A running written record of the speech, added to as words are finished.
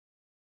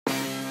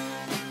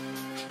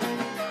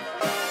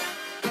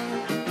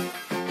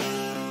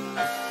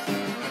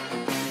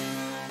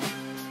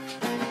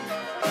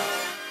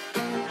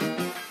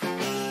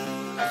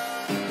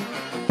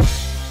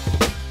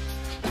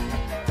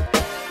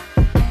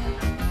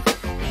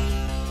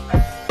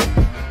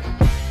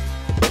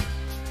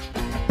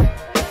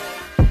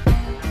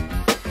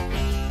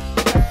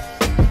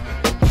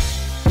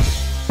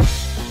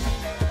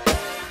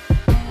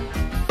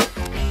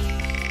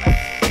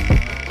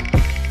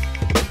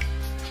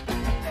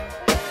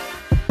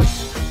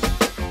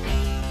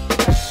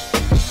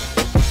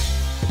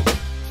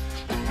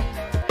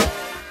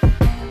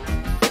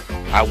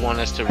I want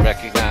us to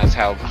recognize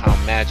how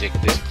magic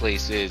this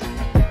place is,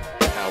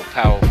 how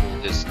powerful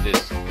this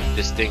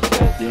thing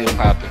called hip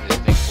hop and this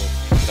thing called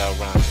freestyle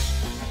rhyming.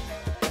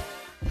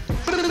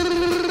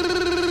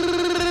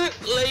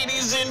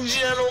 Ladies and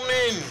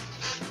gentlemen,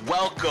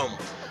 welcome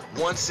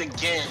once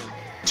again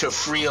to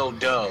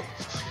EODUB.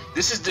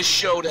 This is the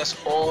show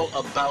that's all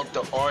about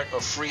the art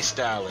of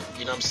freestyling.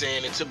 You know what I'm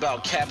saying? It's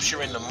about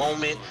capturing the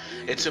moment.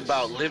 It's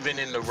about living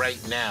in the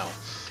right now.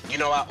 You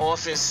know, I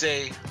often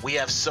say we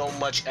have so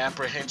much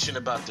apprehension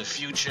about the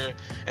future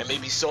and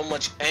maybe so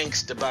much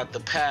angst about the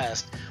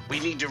past. We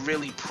need to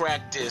really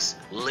practice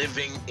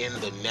living in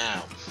the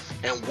now.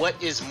 And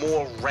what is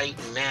more right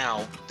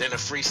now than a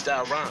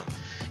freestyle rhyme?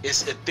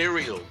 It's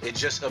ethereal. It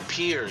just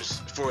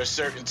appears for a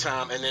certain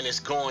time and then it's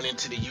gone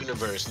into the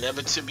universe,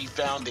 never to be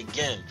found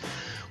again.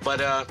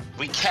 But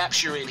we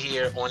capture it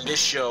here on this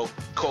show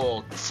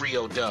called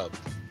EODUB.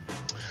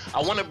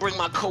 I want to bring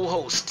my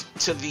co-host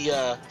to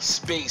the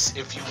space,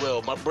 if you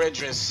will, my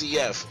brethren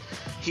CF.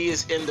 He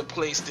is in the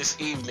place this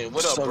evening.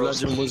 What up, bro?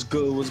 Legend? What's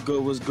good? What's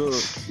good? What's good?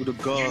 Who the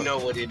God? You know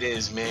what it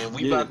is, man.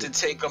 We about to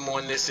take him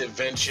on this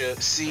adventure.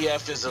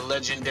 CF is a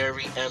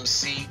legendary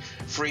MC,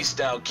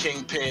 freestyle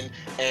kingpin,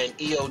 and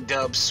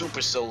EODUB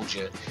super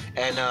soldier.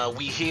 And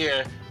we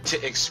here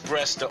to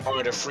express the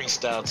art of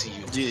freestyle to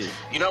you. Yeah.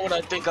 You know what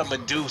I think I'm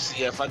gonna do,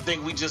 CF? I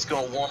think we just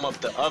gonna warm up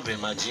the oven,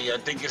 my G. I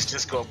think it's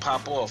just gonna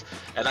pop off.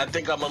 And I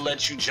think I'm gonna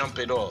let you jump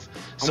it off.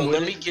 So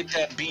let me get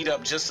that beat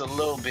up just a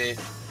little bit,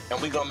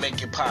 and we gonna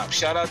make it pop.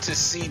 Shout out to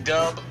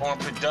C-Dub on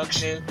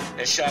production,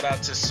 and shout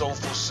out to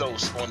Soulful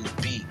Soze on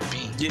the beat.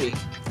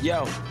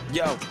 Yo.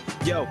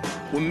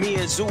 With me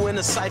and Zoo in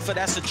the cypher,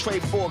 that's a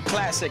trade for a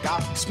classic. I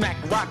will smack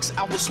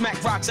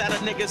rocks out of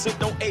niggas who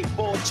don't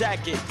 8-ball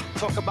jacket.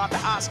 Talk about the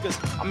Oscars.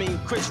 I mean,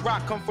 Chris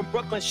Rock come from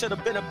Brooklyn, should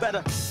have been a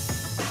better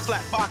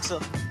flat boxer.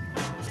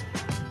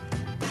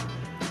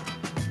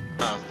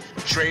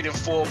 Trading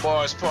 4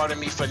 bars, pardon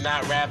me for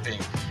not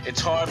rapping.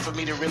 It's hard for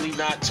me to really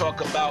not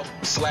talk about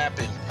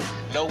slapping.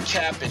 No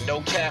capping,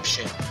 no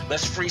caption.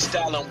 Let's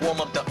freestyle and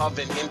warm up the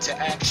oven into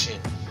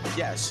action.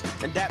 Yes,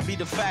 and that be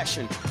the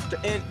fashion. To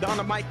end on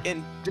the mic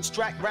and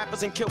distract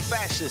rappers and kill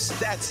fascists.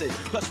 That's it.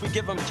 Plus we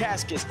give them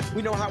caskets.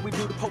 We know how we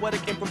do the poetic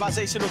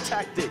improvisational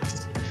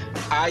tactics.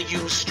 I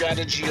use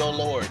strategy, oh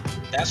Lord.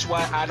 That's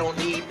why I don't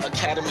need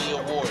Academy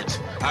Awards.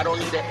 I don't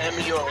need an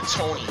Emmy or a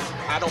Tony.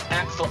 I don't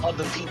act for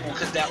other people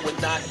because that would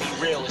not be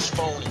real. It's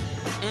phony.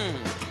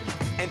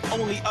 And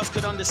only us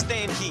could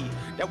understand he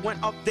that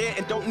went up there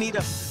and don't need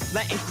a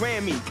Latin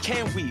Grammy.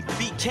 Can we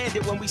be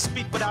candid when we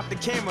speak without the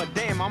camera?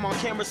 Damn, I'm on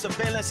camera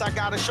surveillance, I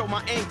gotta show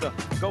my anger.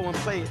 Go and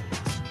play it.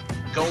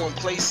 Going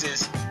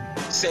places,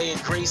 saying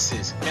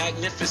graces,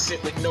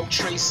 magnificent with no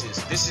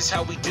traces. This is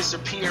how we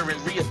disappear and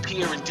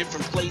reappear in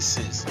different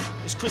places.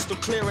 It's crystal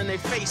clear in their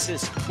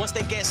faces. Once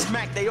they get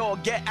smacked, they all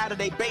get out of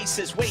their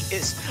bases. Wait,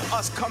 it's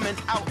us coming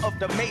out of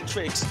the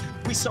matrix.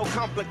 We so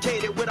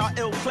complicated with our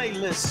ill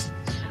playlists.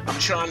 I'm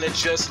trying to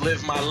just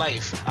live my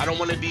life. I don't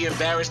want to be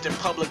embarrassed in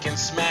public and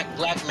smack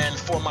black men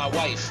for my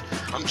wife.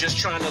 I'm just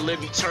trying to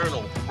live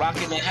eternal.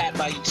 Rocking the hat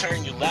by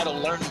eternal, that'll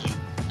learn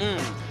you.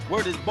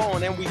 Word is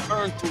born and we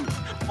burn through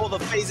all the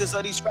phases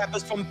of these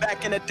rappers from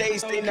back in the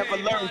days they never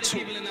learned to.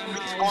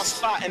 Reach our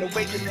spot in a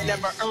way that they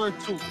never earned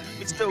to.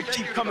 We still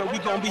keep coming, we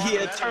gonna be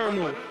here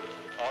eternal.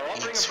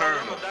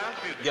 Eternal.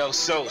 Yo,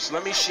 Soze,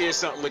 let me share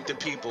something with the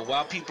people.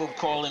 While people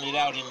calling it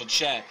out in the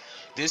chat,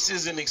 this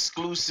is an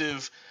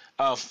exclusive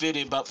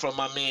fitted but from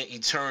my man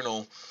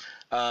Eternal.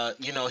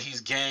 You know,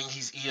 he's gang,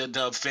 he's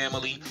EODUB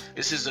family.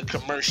 This is a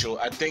commercial.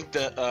 I think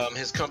that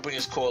his company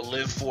is called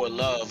Live for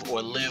Love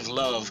or Live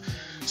Love.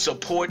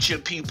 Support your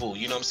people,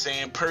 you know what I'm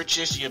saying?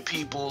 Purchase your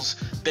people's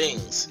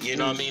things, you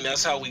know what I mean?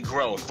 That's how we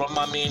grow. From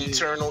my man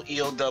Eternal,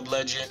 EODUB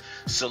legend,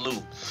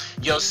 salute.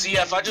 Yo,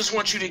 CF, I just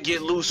want you to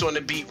get loose on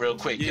the beat real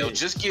quick. Yo,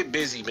 just get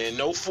busy, man.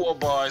 No 4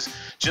 bars.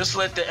 Just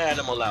let the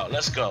animal out.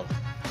 Let's go.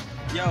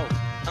 Yo,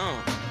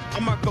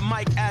 I'm up the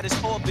mic at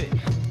his orbit.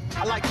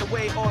 I like the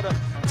way all the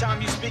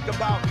time you speak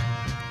about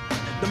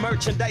the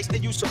merchandise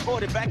that you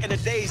supported back in the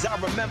days. I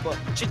remember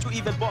shit, you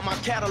even bought my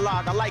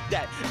catalog. I like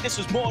that. This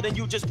was more than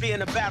you just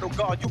being a battle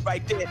guard. You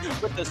right there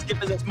with us,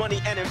 giving us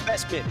money and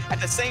investment. At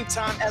the same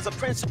time, as a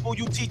principal,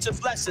 you teach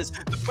us lessons.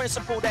 The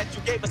principle that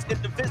you gave us,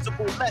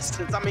 indivisible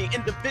lessons. I mean,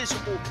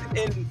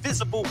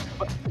 invisible,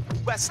 but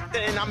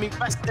Western,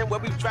 where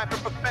we was rapping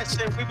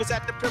profession. We was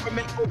at the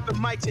pyramid open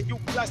mics and you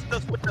blessed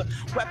us with the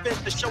weapons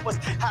to show us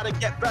how to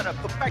get better.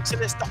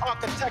 Perfectionist, the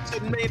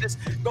architecture made us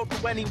go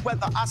through any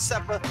weather. I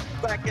sever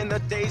back in the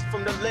days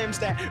from the limbs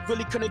that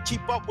really couldn't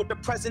keep up with the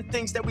present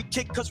things that we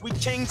kick cause we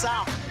kings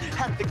out.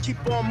 Have to keep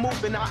on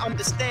moving. I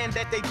understand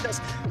that they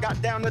just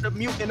got down to the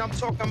mutant. I'm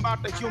talking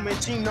about the human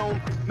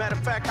genome. Matter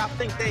of fact, I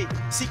think they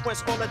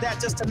sequenced all of that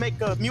just to make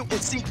a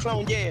mutant C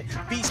clone. Yeah,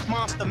 beast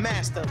monster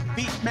master,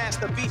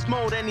 beast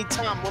mode anytime.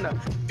 When a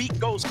beat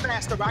goes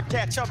faster, I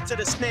catch up to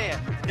the snare.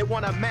 They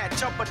wanna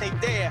match up, but they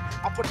dare.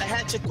 I put the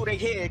hatchet through their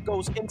hair. It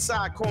goes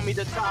inside, call me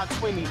the Todd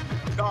Sweeney.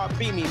 God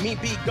be me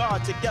be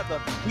God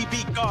together. We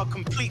be God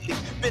completely.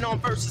 Been on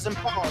verses and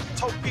bars.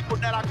 Told people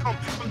that I come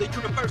from the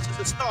universes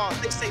of stars.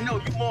 They say no,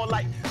 you more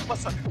like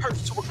what's a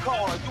hearse to a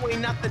car. You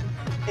ain't nothing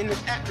in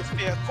this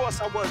atmosphere. Of course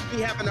I was.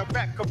 Me having a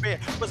rap career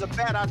was a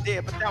bad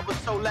idea, but that was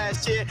so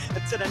last year.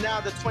 Until the now,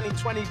 the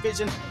 2020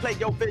 vision. Play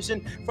your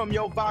vision from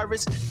your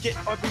virus. Get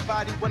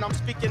everybody when I'm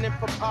speaking in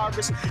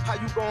Papyrus. How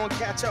you gonna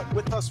catch up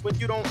with us when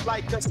you don't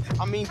like us?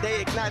 I mean,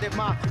 they ignited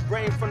my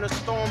brain from the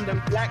storm.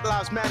 Them Black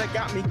Lives Matter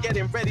got me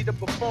getting ready to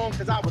perform,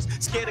 cause I was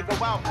scared to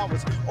go out. I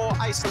was all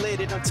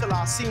isolated until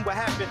I seen what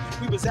happened.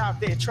 We was out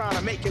there trying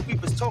to make it. We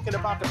was talking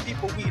about the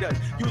people we done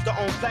used our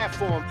own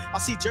platform. I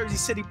see Jersey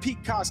City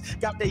Peacocks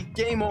got their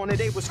game on and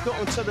they was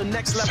going to the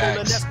next level.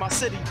 And that's my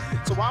city.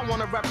 So I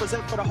want to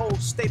represent for the whole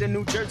state of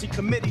New Jersey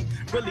committee.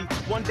 Really,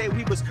 one day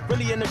we was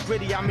really in the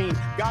gritty. I mean,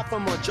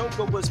 Gotham or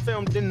Joker was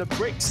filmed in the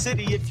great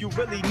city. If you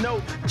really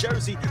know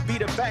Jersey, be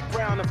the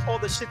background of all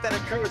the shit that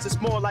occurs. It's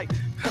more like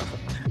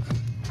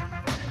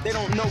they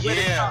don't know where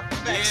to stop.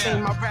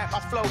 Vaccine my rap, I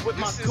flow with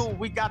my crew.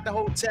 We got the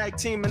whole tag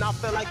team, and I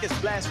feel like it's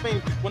blasphemy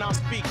when I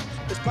speak.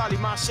 It's probably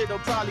my shit, or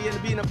probably it'll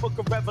be in the book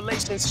of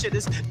Revelation. Shit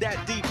is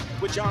that deep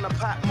with John and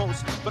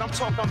Patmos. But I'm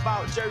talking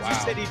about Jersey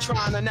City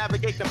trying to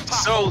navigate the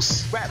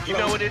potholes. Soze, you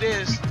know what it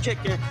is.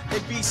 Kicking, they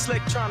be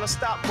slick trying to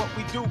stop what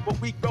we do,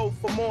 but we go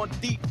for more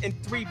deep. In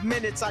 3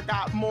 minutes, I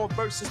got more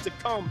verses to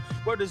come.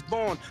 Word is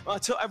born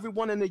until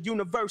everyone in the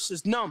universe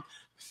is numb.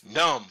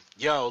 Numb.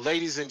 Yo,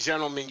 ladies and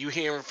gentlemen, you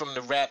hearing from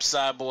the rap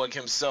cyborg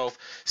himself,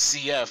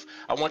 CF.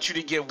 I want you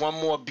to get one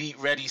more beat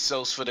ready,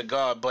 Soze, for the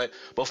God. But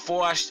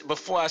before I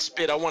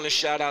spit, I want to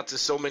shout out to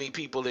so many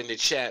people in the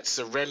chat.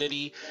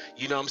 Serenity,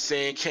 you know what I'm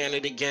saying,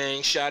 Canada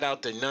Gang. Shout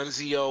out to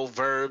Nunzio,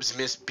 Verbs,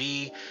 Miss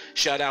B.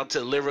 Shout out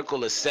to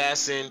Lyrical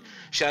Assassin.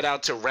 Shout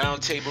out to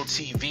Roundtable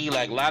TV.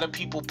 Like, a lot of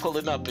people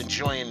pulling up,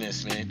 enjoying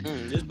this, man.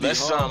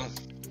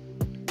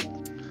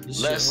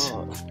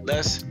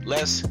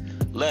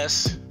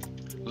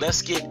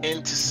 Let's get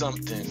into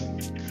something.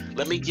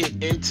 Let me get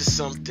into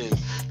something.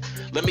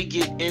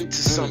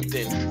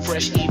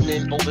 Fresh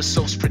evening over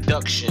Soze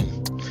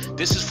production.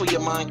 This is for your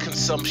mind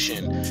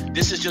consumption.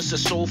 This is just a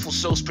soulful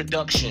Soze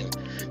production.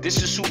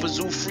 This is Super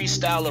Zoo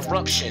freestyle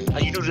eruption. How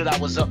you knew that I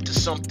was up to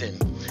something?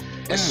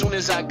 As soon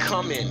as I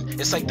come in,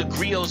 it's like the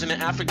griots and the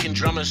African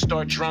drummers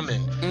start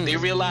drumming. They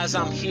realize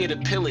I'm here to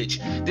pillage.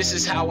 This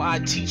is how I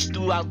teach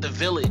throughout the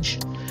village.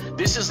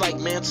 This is like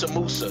Mansa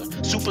Musa.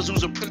 Super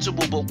Zoo's a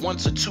principal but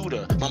once a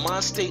tutor. My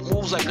mind state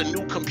moves like a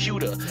new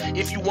computer.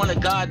 If you want a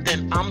god,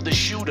 then I'm the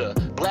shooter.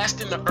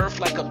 Blasting the earth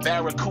like a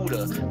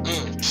barracuda.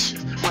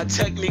 My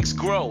techniques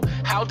grow.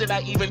 How did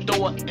I even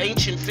throw an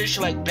ancient fish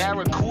like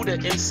barracuda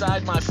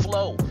inside my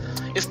flow?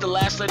 It's the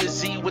last letter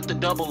Z with the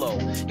double O.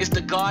 It's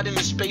the God in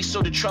the space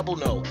so the trouble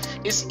know.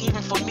 It's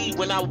even for me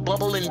when I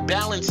bubble and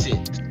balance it.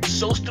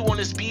 So stew on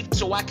this beef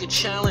so I could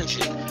challenge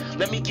it.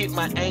 Let me get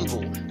my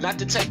angle. Not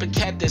the type of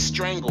cat that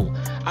strangle.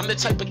 I'm the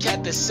type of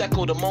cat that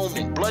second the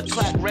moment. Blood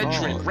clot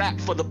redrin, rap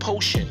for the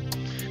potion.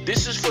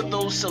 This is for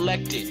those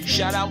selected.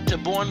 Shout out to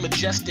Bjorn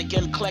Majestik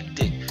and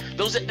Eclectic.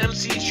 Those are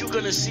MCs you're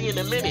gonna see in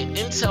a minute.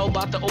 iNTeLL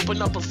about to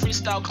open up a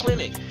freestyle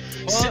clinic.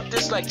 Sip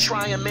this like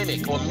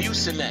Triaminic or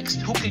Mucinex.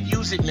 Who could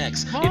use it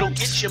next? It'll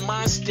get your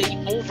mind state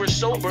over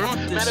sober.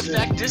 Matter of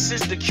fact, this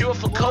is the cure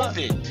for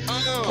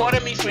COVID.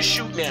 Pardon me for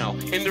shoot now.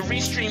 In the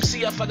restream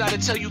CF, I gotta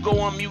tell you go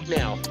on mute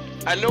now.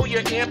 I know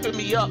you're amping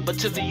me up, but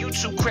to the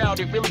YouTube crowd,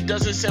 it really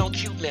doesn't sound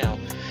cute now.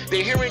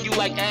 They're hearing you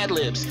like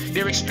ad-libs.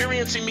 They're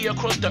experiencing me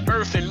across the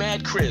earth in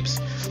mad cribs.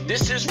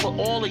 This is for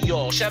all of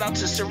y'all. Shout out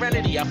to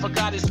Serenity. I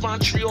forgot it's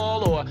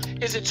Montreal or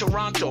is it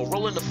Toronto?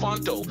 Rolling the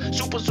Fonto.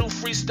 Super Zoo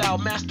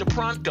freestyle master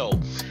pronto.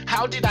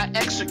 How did I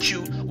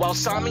execute while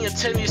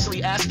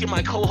simultaneously asking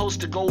my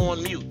co-host to go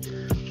on mute?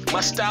 My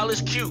style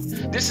is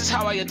cute. This is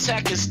how I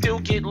attack and still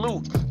get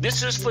loot.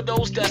 This is for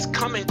those that's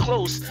coming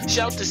close.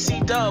 Shout to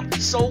EODUB,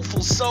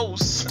 Soulful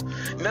Soze.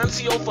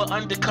 Nunzio for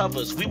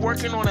undercovers. We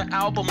working on an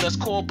album that's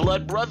called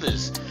Blood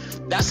Brothers.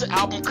 That's an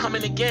album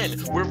coming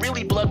again. We're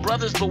really blood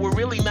brothers, but we're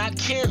really not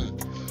kin.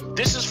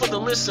 This is for the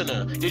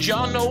listener. Did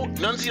y'all know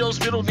Nunzio's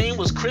middle name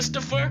was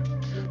Christopher?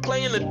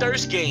 Playing the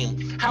thirst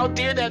game. How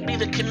dare that be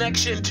the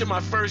connection to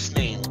my first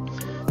name?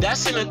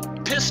 That's in a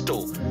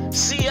pistol.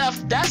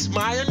 CF, that's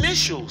my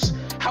initials.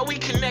 How we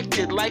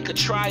connected like a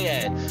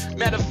triad.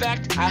 Matter of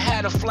fact, I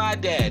had a fly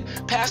dad.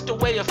 Passed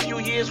away a few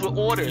years with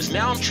orders.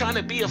 Now I'm trying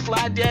to be a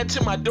fly dad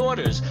to my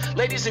daughters.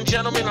 Ladies and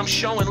gentlemen, I'm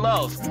showing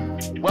love.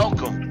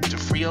 Welcome to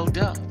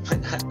EODUB.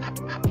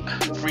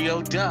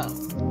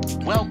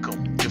 EODUB.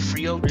 Welcome to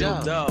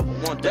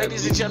EODUB.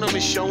 Ladies and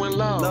gentlemen, showing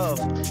love.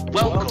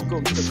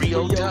 Welcome to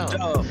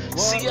EODUB.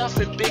 CF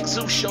and Big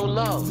Zoo show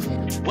love.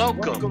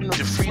 Welcome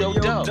to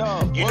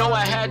EODUB. You know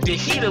I had to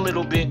heat a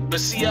little bit, but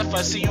CF,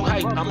 I see you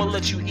hype. I'ma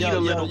let you eat a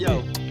little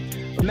bit.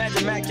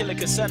 Imagine immaculate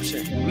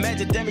conception.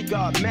 Imagine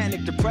demigod,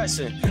 manic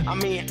depression. I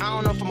mean, I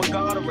don't know if I'm a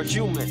god or a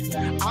human.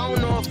 I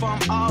don't know if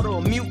I'm odd or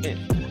a mutant.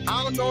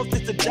 I don't know if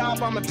it's the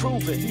job I'm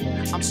improving.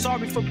 I'm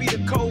sorry for being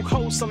a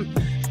co-host. I'm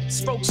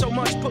Spoke so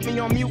much, put me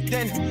on mute,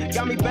 then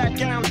got me back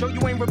down. Though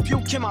you ain't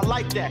rebuke him, I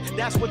like that.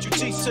 That's what you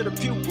teach to the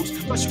pupils.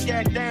 Plus you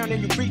gag down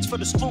and you reach for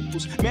the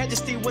scruples.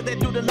 Majesty, what they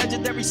do the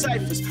legendary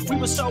ciphers. We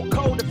were so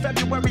cold in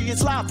February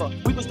is lava.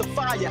 We was the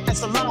fire and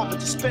saliva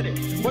to spit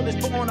it. Brothers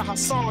born a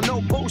Hassan, no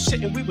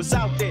bullshit, and we was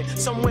out there.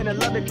 Some win and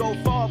let it go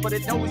far, but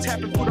it always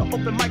happened through the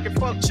open mic and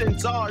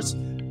functions. Ours,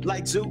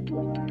 like Zoo,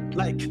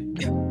 like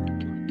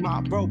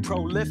my bro,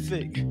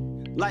 prolific.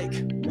 Like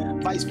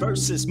vice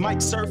versa,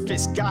 mic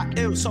surface, got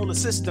ill solar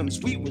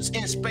systems. We was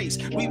in space,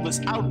 we was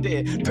out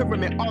there.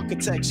 Pyramid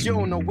architects, you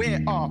don't know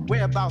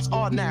whereabouts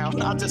are now.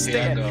 I just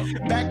stare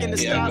back in the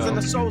stars and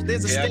the souls.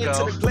 There's a stare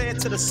to the glare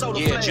to the solar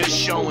flare. Yeah, just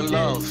showing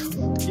love.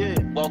 Yeah.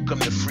 Welcome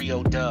to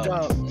EODUB.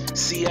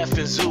 CF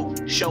and Zoo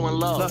showing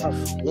love.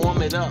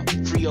 Warm it up,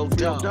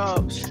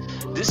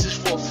 EODUB. This is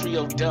for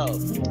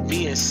EODUB.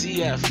 Me and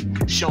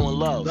CF showing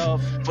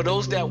love. For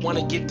those that want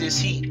to get this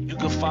heat, you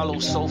can follow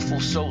Soulful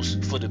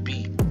Soze for the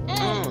beat.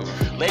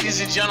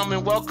 Ladies and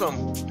gentlemen,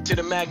 welcome to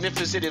the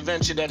magnificent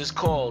adventure that is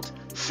called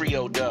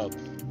EODUB.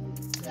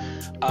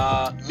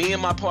 Me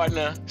and my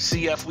partner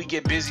CF, we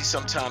get busy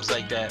sometimes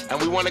like that, and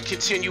we want to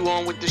continue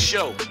on with the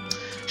show.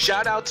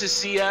 Shout out to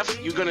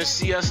CF. You're gonna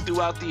see us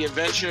throughout the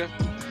adventure,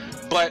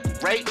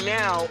 but right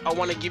now I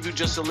want to give you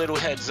just a little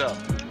heads up.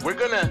 We're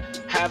gonna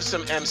have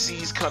some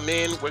MCs come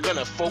in. We're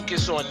gonna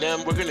focus on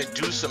them. We're gonna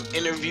do some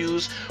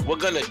interviews. We're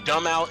gonna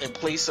dumb out and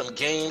play some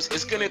games.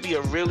 It's gonna be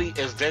a really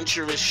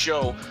adventurous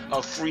show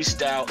of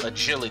freestyle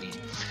agility.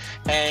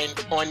 And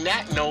on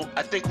that note,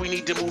 I think we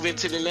need to move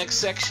into the next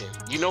section.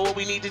 You know what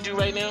we need to do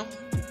right now?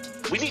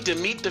 We need to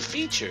meet the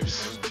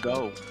features. Let's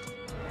go.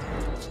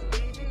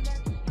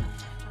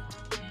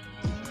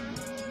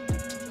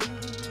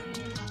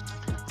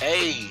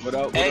 Hey, what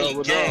up,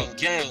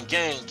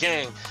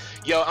 gang.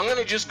 Yo, I'm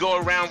gonna just go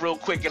around real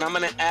quick and I'm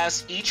gonna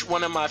ask each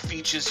one of my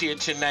features here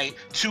tonight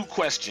 2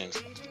 questions.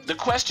 The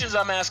questions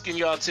I'm asking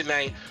y'all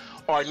tonight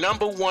are: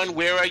 number 1,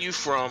 where are you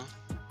from?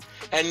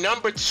 And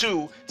number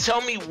 2,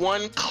 tell me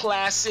one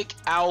classic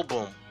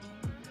album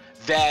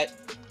that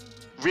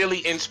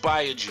really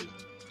inspired you,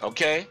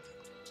 okay?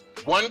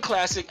 One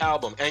classic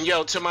album. And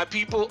yo, to my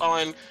people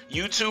on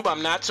YouTube,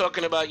 I'm not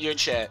talking about your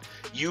chat.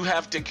 You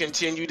have to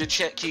continue to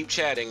keep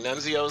chatting.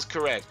 Nunzio is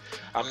correct.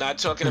 I'm not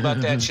talking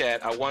about that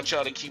chat. I want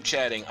y'all to keep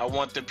chatting. I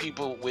want the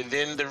people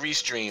within the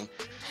restream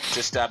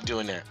to stop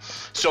doing that.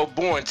 So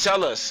Bjorn,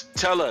 tell us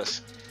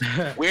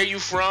where you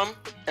from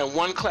and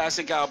one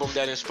classic album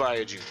that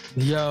inspired you.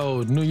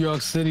 Yo, New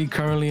York City,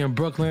 currently in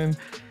Brooklyn,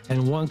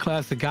 and one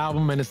classic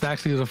album, and it's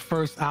actually the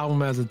first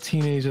album as a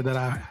teenager that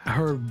I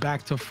heard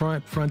back to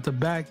front to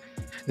back,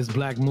 is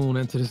Black Moon,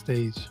 Enter the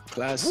Stage.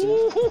 Classic.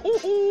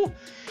 Ooh,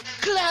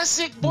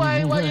 classic,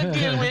 boy. What you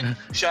dealing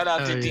with? Shout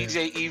out to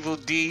DJ Evil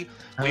D.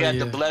 We had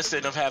the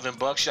blessing of having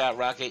Buckshot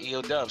rock at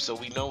EODUB, so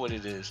we know what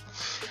it is.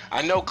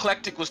 I know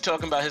Clectic was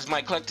talking about his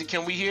mic. Clectic,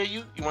 can we hear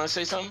you? You want to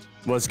say something?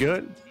 What's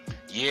good?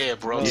 Yeah,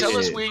 bro. Tell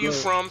us where you're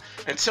from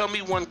and tell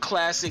me one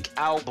classic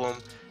album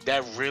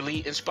that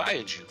really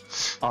inspired you.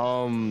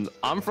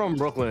 I'm from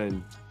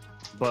Brooklyn,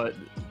 but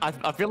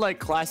I feel like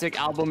classic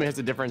album has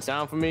a different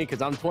sound for me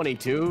because I'm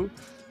 22.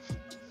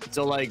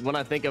 So like when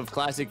I think of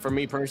classic for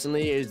me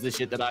personally is the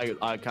shit that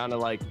I kind of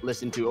like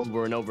listen to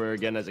over and over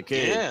again as a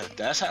kid. Yeah,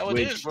 that's how it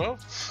is, bro.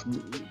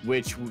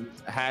 Which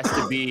has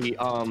to be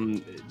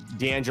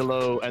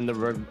D'Angelo and the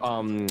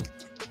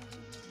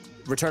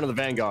Return of the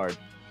Vanguard.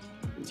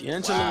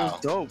 D'Angelo was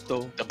dope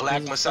though. The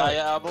Black Messiah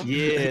album?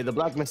 Yeah, the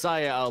Black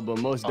Messiah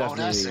album, most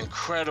definitely. Oh, that's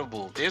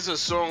incredible. There's a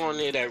song on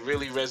there that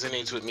really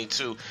resonates with me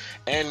too.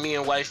 And me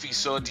and wifey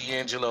saw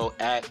D'Angelo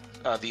at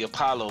the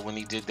Apollo when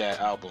he did that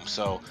album.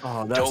 So,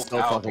 that's dope so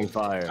album. fucking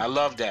fire. I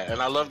love that.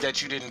 And I love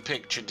that you didn't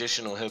pick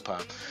traditional hip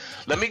hop.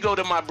 Let me go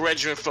to my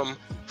brethren from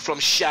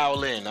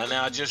Shaolin. I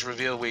know I just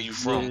revealed where you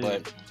from,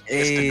 but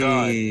it's the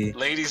God.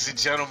 Ladies and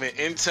gentlemen,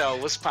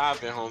 iNTeLL, what's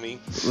poppin', homie?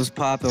 What's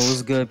poppin'?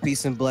 What's good?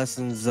 Peace and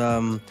blessings.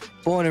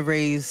 Born and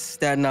raised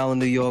Staten Island,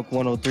 New York,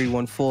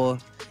 10314.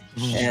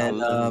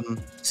 And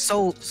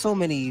so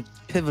many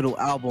pivotal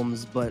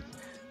albums, but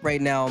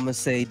right now I'm gonna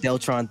say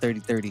Deltron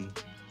 3030.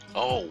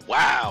 Oh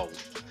wow,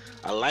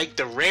 I like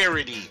the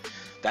rarity.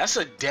 That's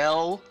a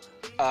Dell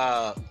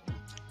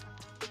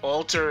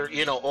alter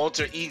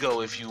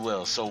ego, if you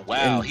will. So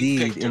wow, he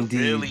picked a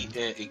really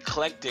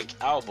eclectic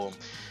album,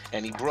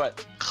 and he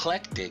brought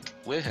eclectic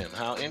with him.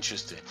 How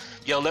interesting.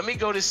 Yo, let me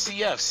go to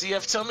CF.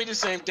 CF, tell me the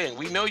same thing.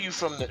 We know you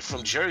from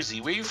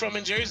Jersey. Where you from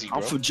in Jersey, bro?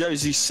 I'm from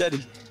Jersey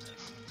City.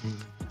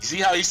 You see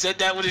how he said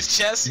that with his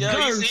chest? Yo,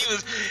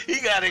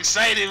 he got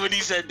excited when he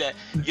said that.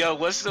 Yo,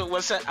 what's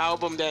that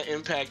album that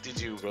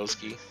impacted you,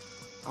 broski?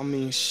 I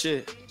mean,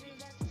 shit.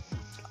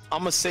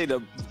 I'm gonna say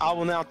the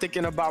album that I'm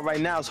thinking about right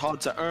now is Hard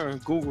to Earn.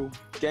 Google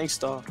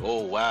Gangstar.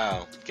 Oh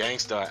wow,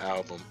 Gangstar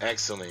album,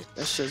 excellent.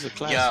 That shit's a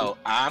classic. Yo,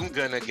 I'm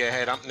gonna go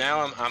ahead.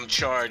 I'm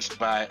charged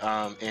by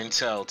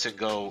iNTeLL to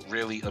go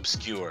really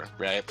obscure,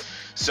 right?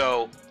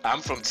 So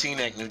I'm from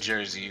Teaneck, New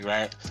Jersey,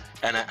 right?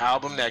 And an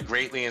album that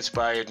greatly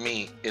inspired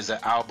me is an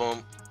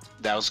album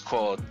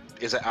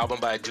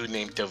by a dude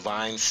named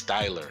Divine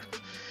Styler.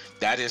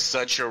 That is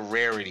such a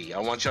rarity. I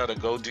want y'all to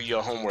go do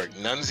your homework.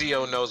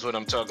 Nunzio knows what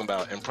I'm talking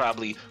about, and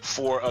probably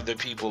 4 other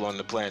people on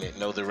the planet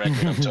know the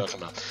record I'm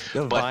talking about.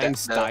 Divine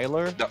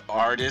Styler? The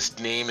artist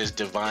name is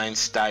Divine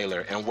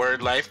Styler. And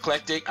Word Life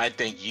Eclectic, I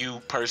think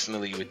you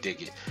personally would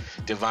dig it.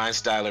 Divine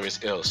Styler is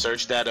ill.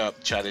 Search that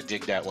up. Try to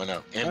dig that one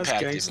up.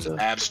 Impacted me.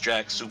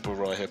 Abstract, super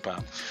raw hip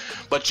hop.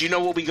 But you know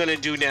what we're going to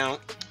do now?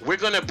 We're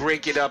going to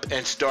break it up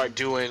and start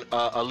doing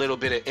a little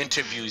bit of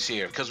interviews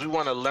here, because we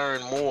want to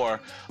learn more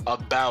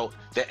about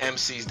the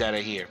MCs that are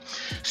here.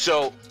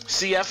 So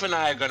CF and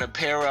I are going to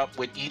pair up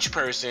with each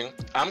person.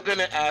 I'm going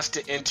to ask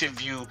to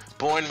interview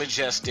Bjorn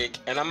Majestik,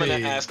 and I'm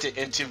going to ask to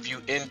interview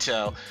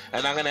iNTeLL,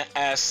 and I'm going to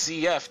ask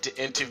CF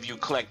to interview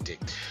Eclectic.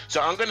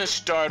 So I'm going to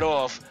start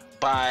off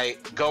by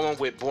going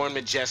with Bjorn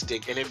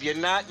Majestik, and if you're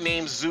not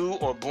named Zoo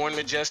or Bjorn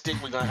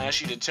Majestik, we're going to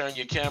ask you to turn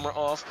your camera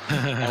off,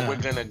 and we're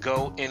going to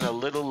go in a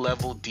little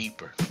level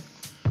deeper.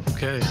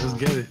 Okay, let's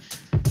get it.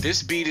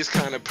 This beat is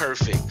kind of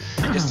perfect.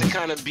 It's the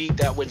kind of beat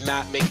that would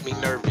not make me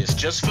nervous.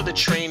 Just for the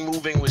train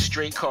moving with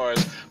straight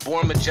cars.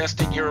 Bjorn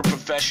Majestik, you're a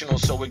professional,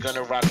 so we're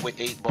gonna rock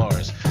with 8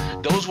 bars.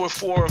 Those were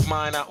 4 of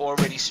mine I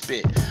already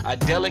spit. I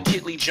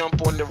delicately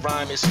jump on the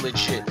rhyme, it's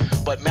legit.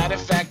 But matter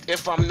of fact,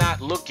 if I'm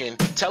not looking,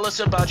 tell us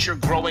about your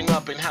growing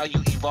up and how you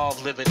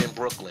evolved living in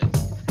Brooklyn.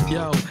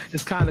 Yo,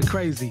 it's kind of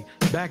crazy.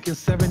 Back in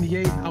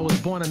 78, I was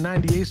born on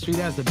 98th Street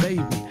as a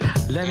baby.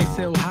 Lenox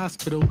Hill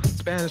Hospital,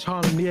 Spanish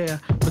Harlem, yeah.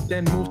 But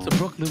then moved to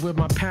Brooklyn with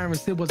my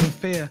parents, it wasn't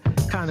fair.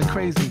 Kind of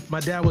crazy, my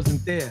dad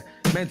wasn't there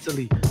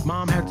mentally.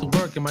 Mom had to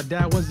work and my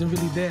dad wasn't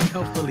really there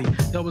healthfully.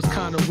 That was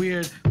kind of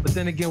weird, but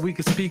then again, we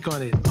could speak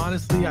on it.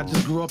 Honestly, I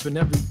just grew up in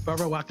every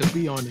borough I could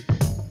be on it.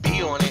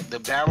 Be on it, the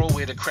barrel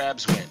where the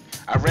crabs went.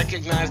 I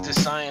recognize the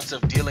science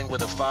of dealing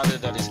with a father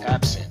that is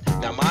absent.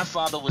 Now, my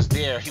father was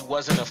there. He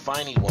wasn't a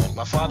finey one.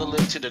 My father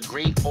lived to the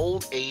great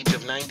old age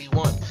of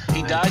 91.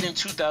 He died in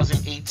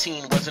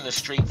 2018, wasn't a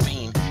straight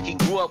fiend. He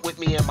grew up with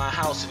me in my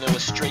house and it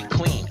was straight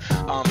clean.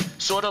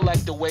 Sort of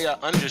like the way I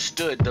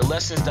understood. The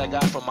lessons that I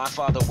got from my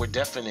father were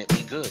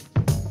definitely good.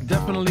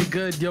 Definitely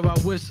good, yo, I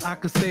wish I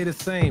could say the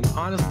same.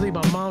 Honestly,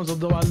 my mom's,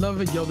 although I love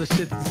it, yo, the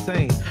shit's the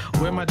same.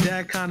 Where my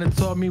dad kinda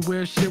taught me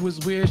where shit was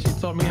weird, she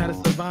taught me how to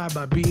survive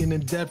by being in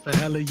debt for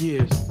hella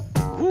years.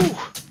 Woo!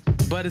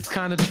 But it's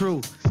kinda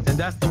true, and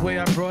that's the way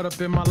I brought up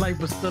in my life,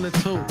 but still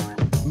it's who.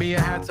 Me,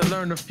 I had to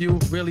learn a few,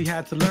 really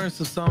had to learn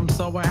some,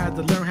 so I had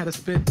to learn how to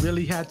spit,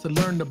 really had to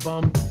learn the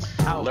bum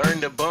out.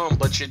 Learn the bum,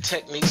 but your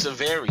techniques are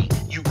vary.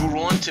 You grew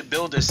on to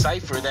build a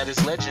cipher that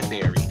is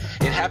legendary.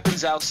 It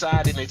happens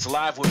outside and it's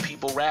live with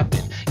people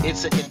rapping.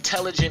 It's an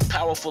intelligent,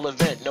 powerful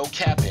event, no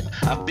capping.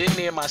 I've been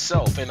there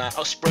myself and I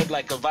spread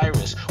like a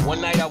virus.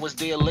 One night I was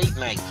there late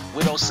night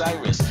with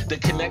Osiris. The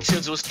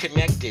connections was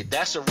connected,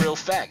 that's a real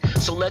fact.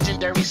 So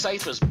legendary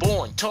ciphers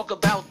born, talk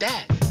about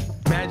that.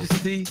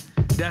 Majesty,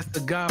 that's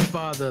the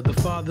Godfather, the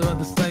father of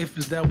the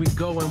ciphers that we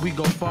go and we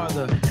go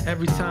farther.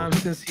 Every time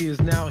since he is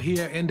now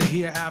here and the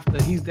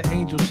hereafter. He's the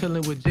angel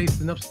chilling with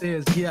Jason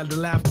upstairs, yeah, the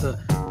laughter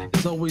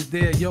is always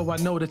there. Yo, I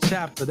know the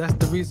chapter, that's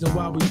the reason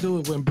why we do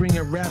it when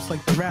bringing raps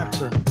like the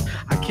Rapture.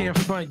 I can't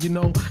front, you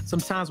know,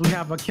 sometimes we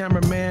have a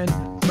cameraman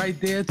right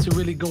there to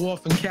really go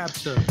off and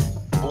capture.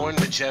 Bjorn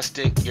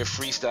Majestik, your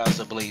freestyles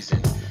are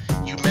blazing.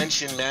 You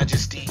mentioned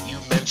Majesty, you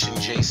mentioned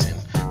Jason.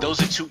 Those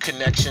are 2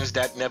 connections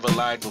that never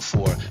lied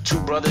before.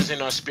 2 brothers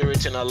in our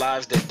spirits and our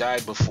lives that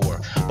died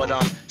before. But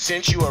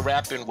since you are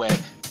rapping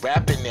wet,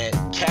 rapping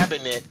that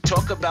cabinet,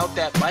 talk about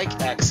that bike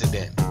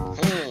accident.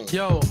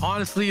 Yo,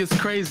 honestly, it's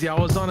crazy. I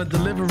was on a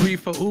delivery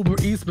for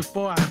Uber Eats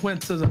before I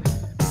went to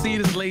see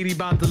this lady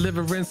about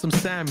delivering some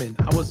salmon.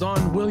 I was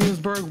on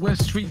Williamsburg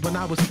West Street when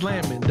I was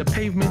slamming the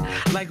pavement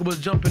like it was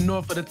jumping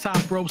off of the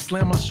top rope.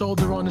 Slammed my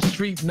shoulder on the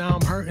street. Now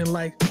I'm hurting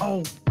like,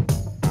 oh.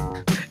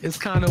 It's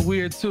kind of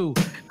weird too.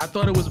 I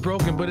thought it was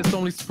broken, but it's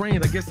only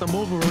sprained. I guess I'm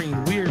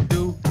Wolverine. Weird,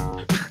 dude.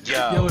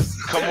 Yo,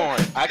 come on.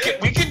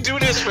 We can do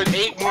this for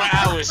 8 more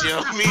hours,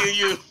 yo. Me and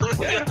you.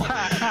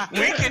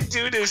 We can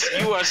do this.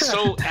 You are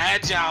so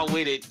agile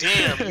with it.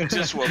 Damn, you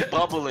just were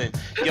bubbling.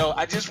 Yo,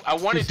 I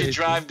wanted to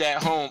drive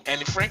that home,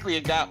 and frankly,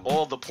 it got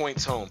all the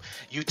points home.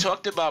 You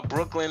talked about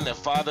Brooklyn, the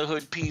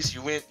fatherhood piece.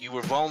 You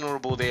were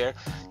vulnerable there.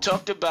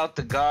 Talked about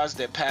the gods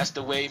that passed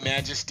away,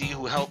 Majesty,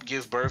 who helped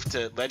give birth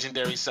to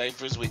legendary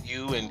ciphers with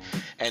you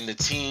and the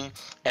team.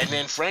 And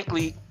then,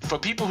 frankly, for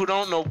people who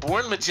don't know,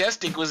 Bjorn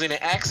Majestik was in an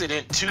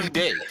accident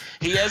today.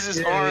 He has his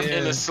arm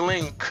in a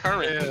sling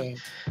currently.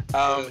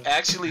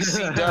 Actually,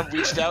 EODUB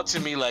reached out to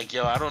me like,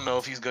 yo, I don't know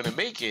if he's gonna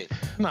make it.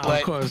 No,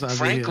 but of course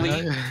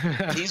frankly,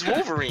 he's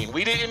Wolverine.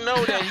 We didn't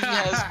know that he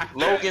has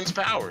Logan's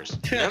powers.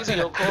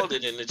 Nunzio called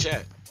it in the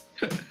chat.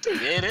 There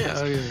it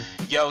is.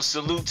 Yo,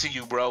 salute to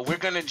you, bro. We're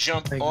gonna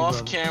jump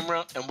off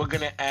camera and we're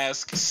gonna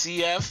ask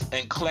CF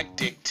and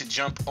Eclectic to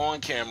jump on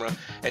camera,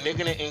 and they're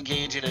gonna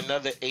engage in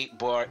another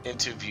 8-bar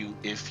interview,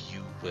 if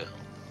you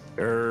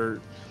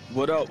will.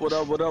 What up, what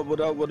up, what up,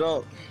 what up, what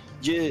up?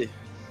 Yeah,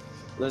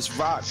 let's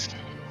rock.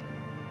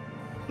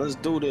 Let's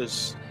do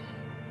this.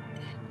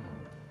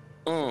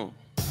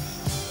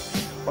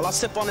 While I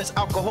sip on this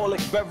alcoholic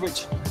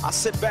beverage, I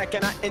sit back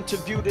and I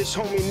interview this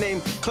homie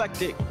named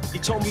Eclectic. He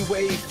told me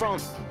where he from,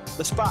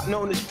 the spot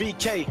known as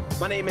BK.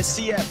 My name is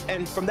CF,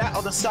 and from that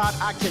other side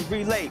I can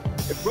relate.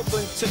 If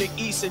Brooklyn to the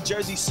east and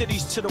Jersey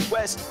cities to the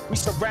west, we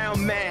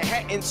surround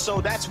Manhattan,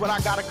 so that's what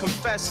I gotta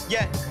confess.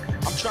 Yet,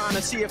 I'm trying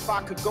to see if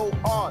I could go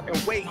hard and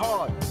wait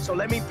hard. So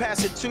let me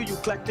pass it to you,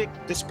 Eclectic,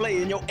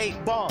 displaying your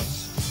 8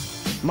 bars.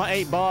 My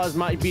 8 bars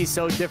might be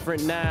so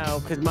different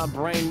now, cause my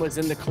brain was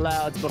in the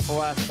clouds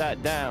before I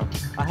sat down.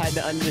 I had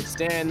to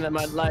understand that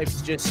my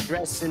life's just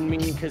stressing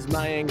me, cause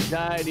my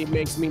anxiety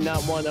makes me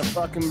not wanna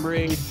fucking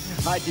breathe.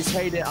 I just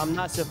hate it, I'm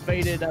not so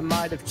faded, I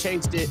might have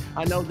chased it.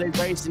 I know they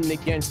racing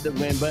against the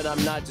wind, but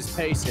I'm not just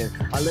pacing.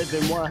 I live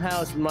in one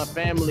house with my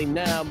family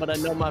now, but I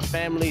know my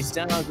family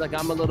sounds like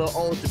I'm a little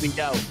old to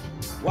be out.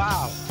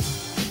 Wow.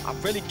 I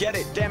really get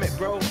it, damn it,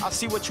 bro. I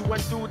see what you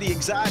went through, the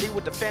anxiety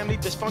with the family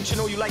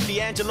dysfunctional. You like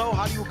D'Angelo,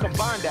 how do you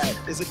combine that?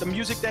 Is it the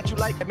music that you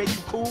like that make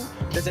you cool?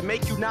 Does it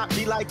make you not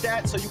be like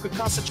that so you can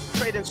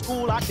concentrate in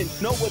school? I can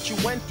know what you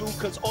went through,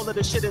 cause all of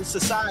the shit in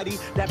society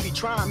that be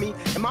trying me.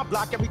 In my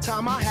block every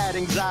time I had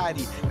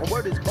anxiety. And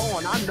word is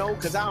born, I know,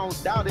 cause I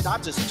don't doubt it, I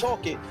just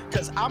talk it.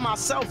 Cause I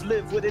myself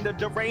live within a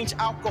deranged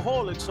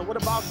alcoholic, so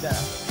what about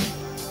that?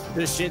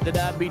 The shit that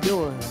I be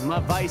doing, my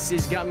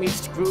vices got me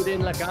screwed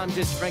in like I'm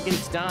just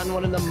Frankenstein,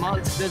 one of the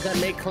monsters that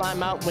may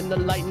climb out when the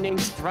lightning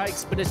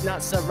strikes. But it's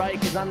not so right,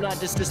 cause I'm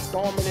not just a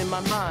storming in my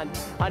mind.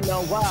 I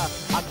know why,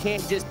 I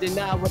can't just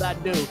deny what I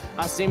do.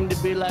 I seem to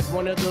be like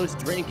one of those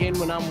drinking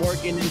when I'm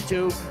working in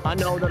 2. I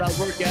know that I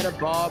work at a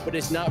bar, but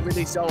it's not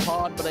really so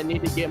hard. But I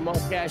need to get more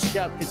cashed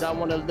up, cause I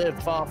wanna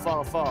live far,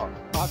 far, far.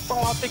 I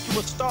think you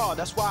a star,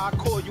 that's why I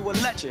call you a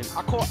legend.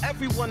 I call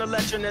everyone a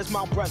legend as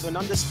my brethren.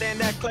 Understand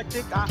that,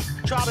 Eclectic? I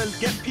try to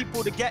get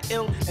people to get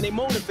ill and they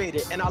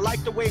motivated. And I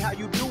like the way how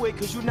you do it,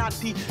 cause you're not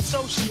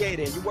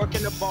dissociated. You work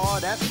in the bar,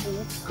 that's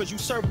cool, cause you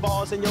serve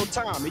bars in your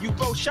time. And you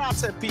throw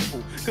shots at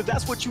people, cause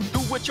that's what you do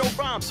with your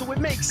rhymes. So it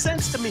makes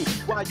sense to me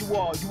why you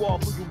are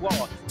who you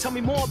are. Tell me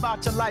more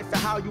about your life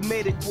and how you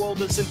made it through all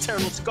those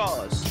internal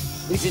scars.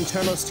 These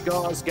internal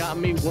scars got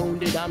me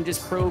wounded. I'm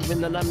just proving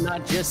that I'm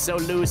not just so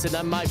lucid.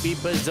 I might be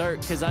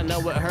berserk, cause I know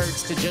it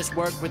hurts to just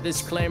work with this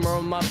disclaimer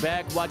on my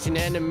back. Watching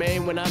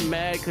anime when I'm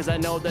mad, cause I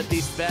know that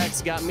these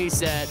facts got me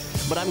sad.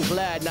 But I'm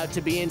glad not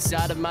to be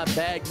inside of my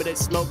bag. But it's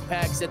smoke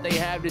packs that they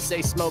have to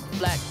say smoke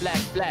black, black,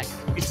 black.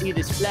 You see,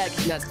 this flag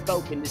is not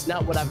spoken. It's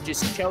not what I've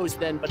just chose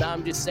then. But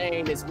I'm just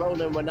saying it's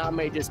rolling when I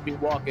may just be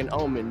walking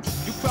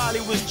omens. You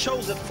probably was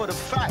chosen for the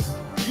fact.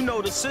 You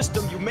know the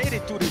system, you made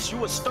it through this.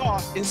 You a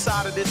star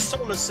inside of this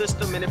solar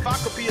system. And if I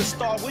could be a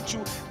star with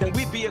you, then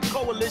we'd be a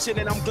coalition.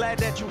 And I'm glad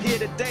that you're here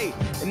today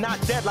and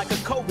not dead like a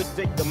COVID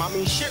victim. I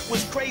mean, shit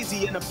was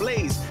crazy in a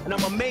blaze. And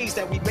I'm amazed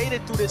that we made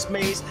it through this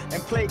maze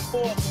and played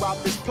ball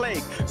throughout this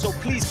plague. So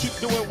please keep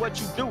doing what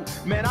you do.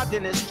 Man, I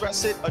didn't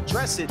stress it,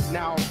 address it.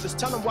 Now, just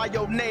tell them why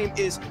your name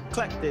is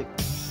Eclectic.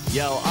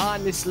 Yo,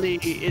 honestly,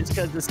 it's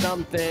cause of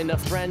something a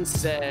friend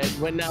said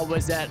when I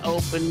was at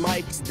open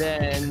mics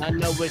then. I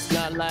know it's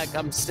not like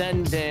I'm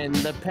sending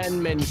the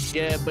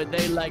penmanship, but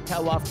they liked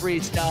how I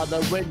freestyle the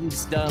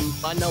wisdom.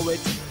 I know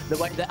it's the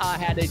way that I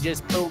had it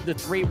just proved the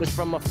 3 was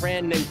from a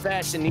friend named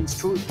Fashion. He's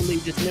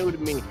truthfully just new to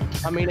me.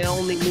 I mean, I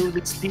only knew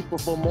these people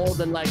for more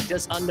than like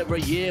just under a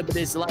year, but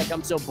it's like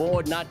I'm so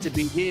bored not to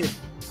be here.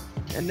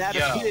 And that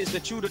appears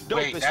that you the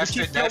dopest.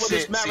 We keep going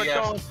this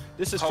marathon. CF.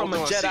 This is from a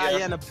Jedi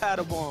CF. And a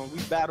Padawan. We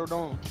battled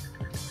on.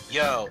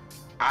 Yo,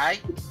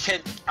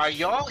 are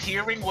y'all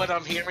hearing what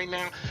I'm hearing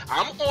now?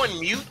 I'm on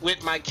mute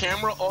with my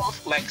camera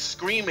off, like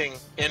screaming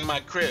in my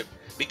crib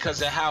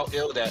because of how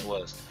ill that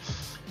was.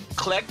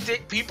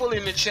 Eclectic, people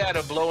in the chat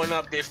are blowing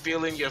up. They're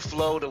feeling your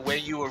flow, the way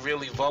you were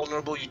really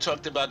vulnerable. You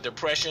talked about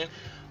depression.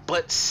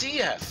 But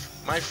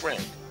CF, my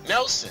friend,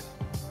 Nelson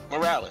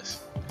Morales,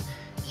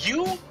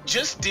 you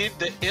just did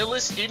the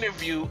illest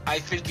interview, I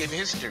think, in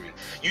history.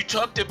 You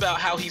talked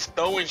about how he's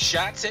throwing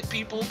shots at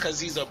people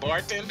because he's a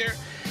bartender,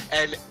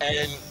 and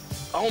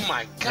oh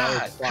my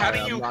God, how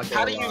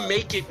do you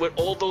make it with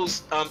all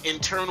those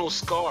internal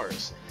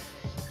scars?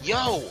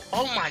 Yo,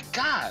 oh my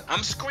God,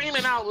 I'm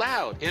screaming out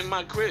loud in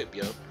my crib,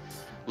 yo.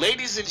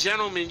 Ladies and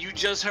gentlemen, you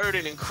just heard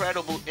an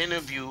incredible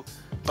interview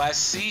by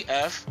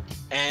CF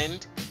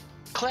and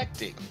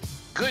Eclectic.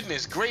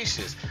 Goodness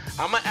gracious.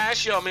 I'm gonna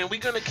ask y'all, man, we're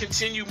gonna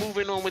continue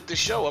moving on with the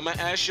show. I'm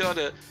gonna ask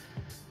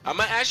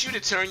you to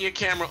turn your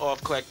camera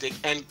off, Eclectic,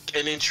 and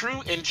in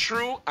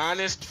true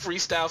honest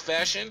freestyle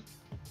fashion,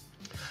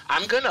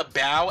 I'm gonna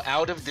bow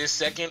out of this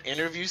second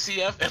interview,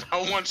 CF, and I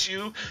want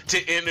you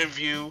to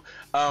interview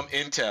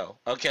iNTeLL,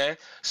 okay?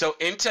 So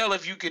iNTeLL,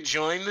 if you could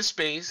join the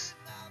space,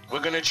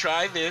 we're gonna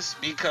try this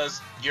because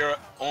you're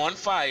on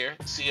fire,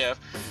 CF.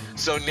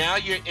 So now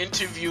you're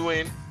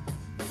interviewing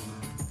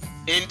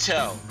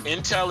iNTeLL.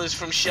 iNTeLL is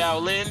from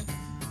Shaolin,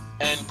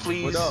 and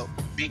please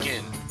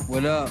begin.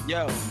 What up?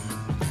 Yo,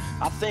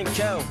 I think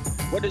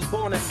what is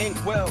born in ink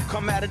well,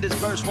 come out of this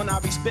verse when I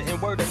be spitting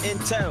word of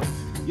iNTeLL.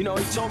 You know,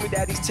 he told me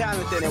that he's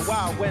talented, and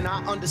wow, when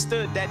I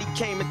understood that he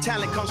came and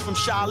talent comes from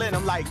Shaolin,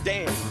 I'm like,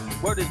 damn,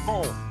 word is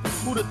born.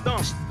 Who'd have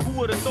thunk? Who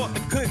would have thought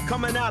the good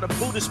coming out of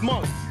Buddhist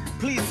monk?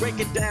 Please break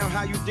it down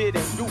how you did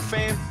and do,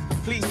 fam.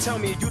 Please tell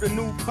me you the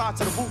new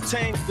part of the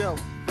Wu-tang, yo.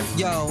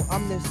 Yo,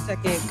 I'm the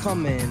second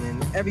coming,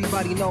 and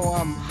everybody know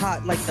I'm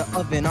hot like the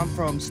oven. I'm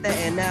from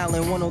Staten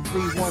Island,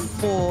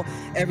 10314.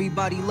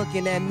 Everybody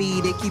looking at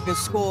me, they keeping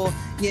score.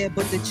 Yeah,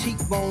 but the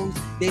cheekbones,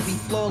 they be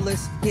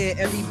flawless. Yeah,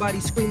 everybody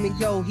screaming,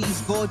 yo,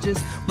 he's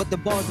gorgeous. But the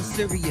bars are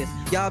serious,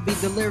 y'all be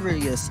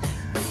delirious.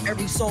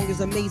 Every song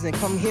is amazing,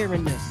 come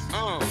hearing this.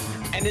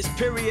 And this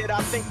period,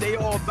 I think they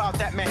all about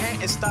that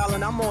Manhattan style,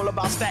 and I'm all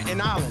about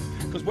Staten Island.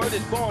 Cause word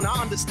is born,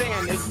 I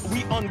understand if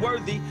we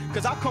unworthy.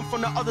 Cause I come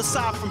from the other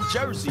side, from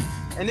Jersey.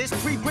 And there's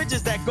 3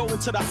 bridges that go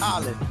into the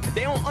island.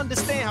 They don't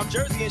understand how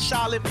Jersey and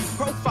Charlotte be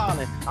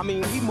profiling. I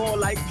mean, we more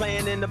like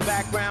playing in the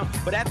background.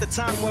 But at the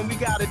time when we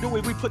gotta do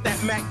it, we put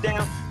that Mac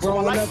down. So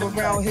growing up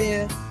around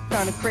here,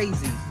 kinda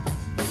crazy.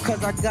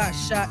 Cause I got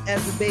shot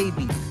as a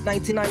baby.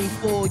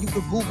 1994, you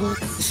could Google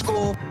the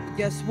score.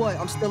 Guess what?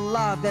 I'm still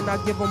alive and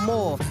I give them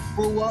more.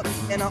 Grew up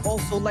and I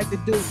also like to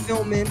do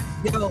filming.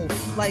 Yo,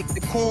 like the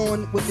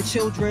corn with the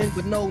children,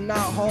 but no, not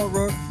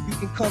horror. You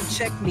can come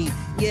check me.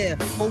 Yeah,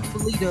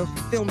 hopefully the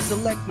film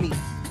select me.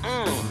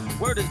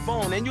 Word is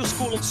born and you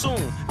schooling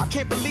soon. I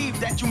can't believe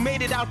that you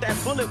made it out that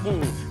bullet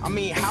wound. I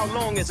mean, how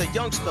long as a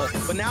youngster?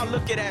 But now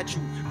look at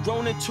you,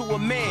 grown into a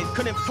man.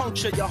 Couldn't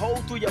puncture your hole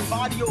through your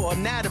body or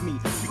anatomy.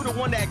 You the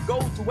one that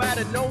goes through out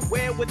of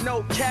nowhere with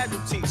no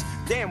casualties.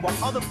 Damn, while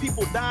other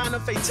people dying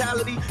of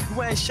fatality,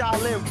 you ain't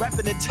Shaolin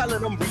repping and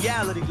telling them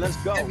reality. Let's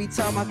go. Every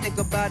time I think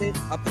about it,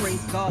 I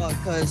praise God.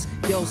 Cause,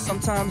 yo,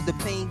 sometimes the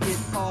pain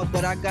gets hard,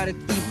 but I gotta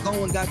keep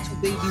going. Got 2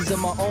 babies of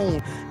my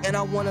own, and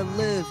I wanna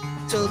live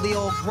till they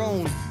all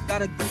grown.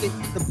 Gotta get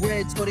the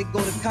bread so they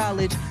go to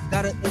college.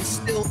 Gotta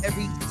instill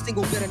every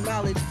single bit of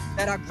knowledge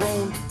that I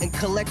grown and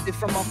collected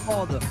from my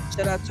father.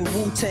 Shout out to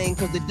Wu-tang,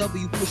 cause the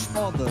W push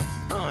farther.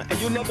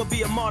 And you'll never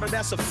be a martyr,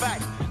 that's a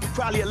fact. You're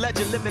probably a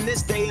legend living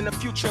this day in the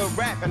future of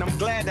rap. And I'm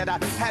glad that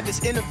I had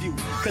this interview,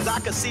 cause I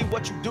can see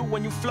what you do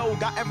when you flow.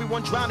 Got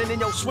everyone drowning in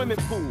your swimming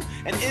pool.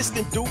 An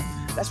instant dude,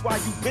 that's why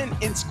you been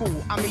in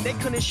school. I mean, they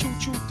couldn't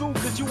shoot you through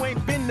cause you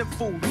ain't been the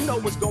fool. You know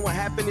what's gonna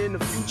happen in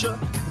the future.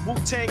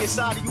 Wu-tang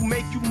inside of you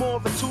make you more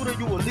of a tutor,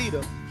 you a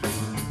leader.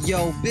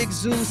 Yo, Big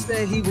Zoo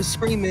said he was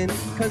screaming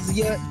cause of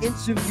your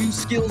interview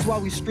skills while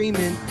we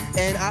streaming.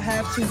 And I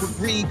have to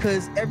agree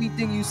cause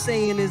everything you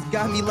saying has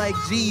got me like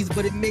G's,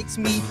 but it makes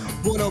me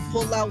wanna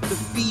pull out the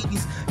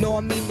fees. No,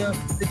 I mean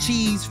the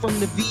cheese from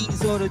the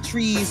V's or the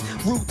trees.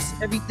 Roots,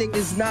 everything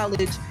is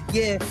knowledge.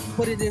 Yeah,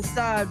 put it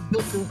inside,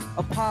 built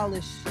a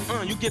polish.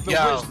 You give it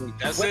Yo, wisdom.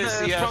 that's Whether it, it's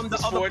CF, from the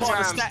it's other 4 part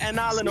times. of Staten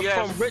Island or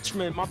CF. from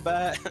Richmond, my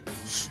bad.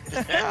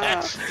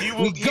 He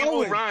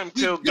will rhyme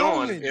till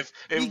dawn if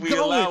we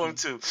allow him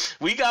to.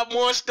 We got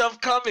more stuff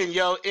coming,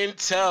 yo.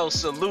 iNTeLL,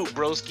 salute,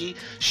 broski.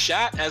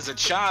 Shot as a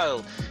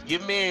child.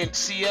 Your man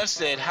CF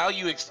said, how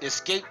you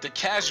escape the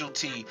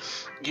casualty.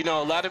 You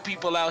know, a lot of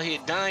people out here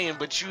dying,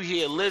 but you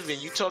here living.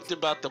 You talked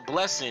about the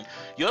blessing.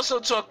 You also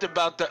talked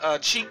about the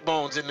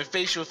cheekbones and the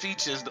facial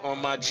features on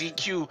my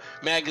GQ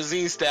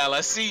magazine style.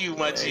 I see you,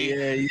 my G.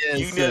 Yeah,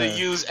 you need to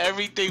use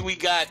everything we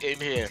got in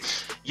here.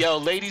 Yo,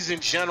 ladies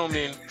and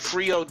gentlemen,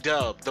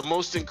 FreeODUB, the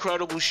most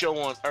incredible show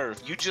on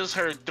earth. You just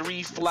heard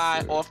 3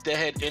 fly off the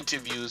head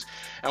interviews,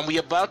 and we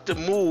about to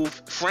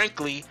move,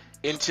 frankly,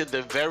 into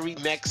the very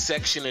next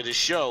section of the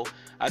show.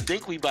 I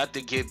think we about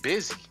to get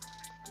busy.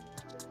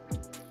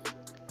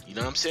 You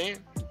know what I'm saying?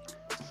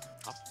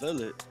 I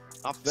feel it.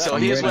 So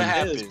here's what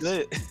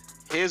happens.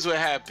 Here's what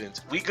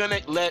happens. We're gonna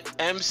let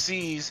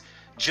MCs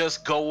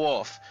just go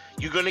off.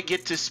 You're gonna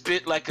get to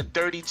spit like a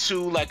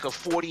 32, like a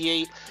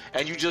 48,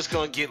 and you're just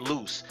gonna get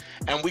loose.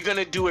 And we're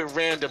gonna do it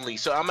randomly.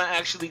 So I'm gonna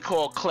actually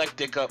call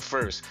Eclectic up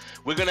first.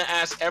 We're gonna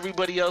ask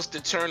everybody else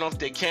to turn off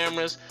their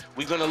cameras.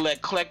 We're gonna let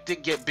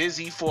Eclectic get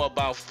busy for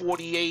about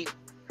 48,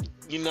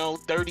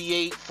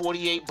 38,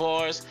 48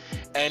 bars,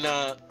 and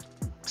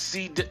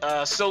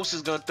Soze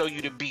is gonna throw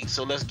you the beat.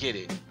 So let's get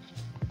it.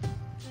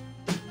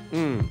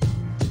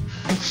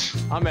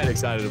 I'm mad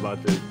excited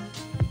about this.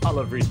 I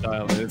love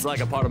freestyling. It's like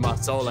a part of my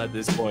soul at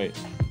this point.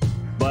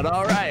 But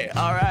all right.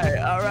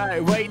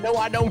 Wait, no,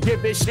 I don't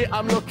give a shit.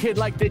 I'm looking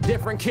like the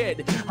different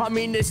kid. I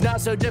mean, it's not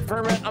so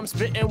different. I'm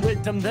spitting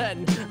wisdom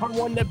then. I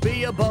want to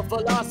be above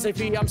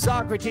philosophy. I'm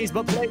Socrates,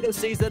 but Plato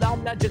sees that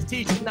I'm not just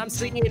teaching. I'm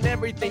singing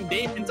everything.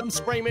 Demons, I'm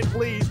screaming,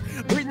 please.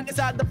 Breathing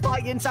inside the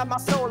fire inside my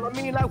soul. I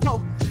mean, like,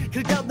 whoa.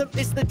 Cause now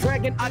it's the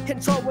dragon I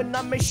control when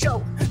I may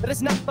show that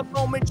it's not the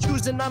moment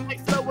choosing. I may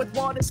flow with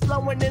waters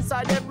flowing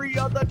inside every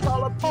other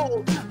color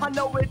pole. I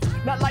know it's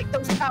not like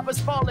those powers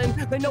falling.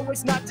 They know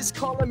it's not just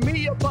calling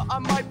me up, but I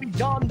might be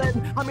gone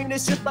then. I mean,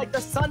 it's just like the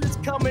sun is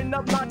coming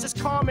up, not just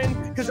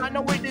common. Cause I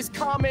know it is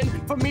common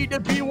for me to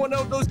be one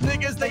of those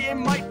niggas they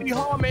might be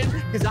harming.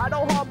 Cause I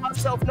don't harm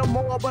myself no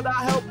more, but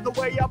I help the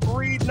way I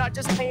breathe. Not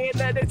just saying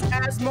that it's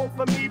asthma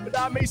for me, but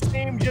I may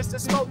seem just to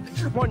smoke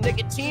more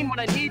nicotine when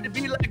I need to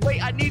be like,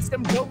 wait, I need need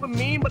some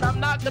dopamine, but I'm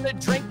not gonna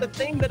drink the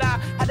thing that I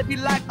had to be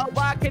like, oh,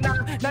 why can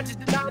I not just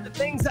deny the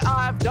things that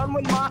I've done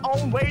with my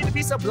own way to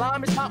be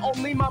sublime? It's not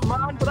only my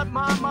mind, but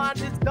my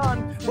mind is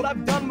done. What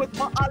I've done with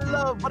what I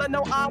love, but I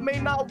know I may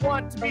not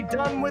want to be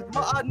done with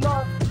what I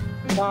love.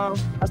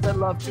 I said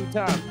love 2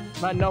 times.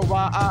 I know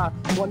why I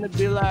wanna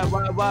be like,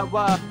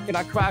 why? Can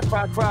I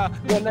cry?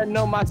 Wanna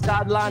know my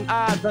sideline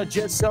eyes are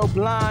just so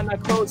blind. I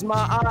close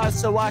my eyes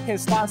so I can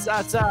start.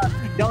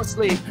 Don't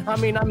sleep. I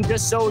mean, I'm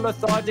just so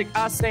lethargic.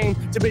 I seem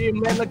to be a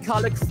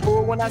melancholic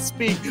fool when I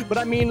speak. But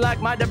I mean, like,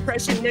 my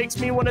depression makes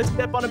me wanna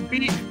step on a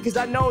beat. Cause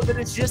I know that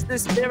it's just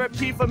this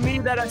therapy for me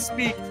that I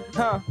speak.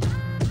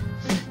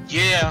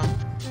 Yeah,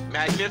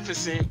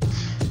 magnificent.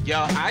 Yo,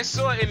 I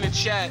saw in the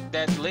chat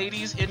that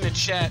ladies in the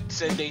chat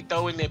said they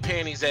throwing their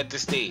panties at the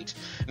stage.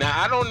 Now,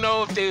 I don't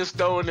know if they was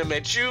throwing them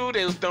at you,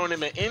 they was throwing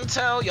them at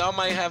iNTeLL. Y'all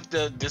might have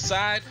to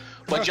decide,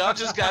 but y'all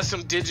just got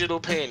some digital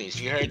panties.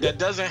 You heard? That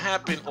doesn't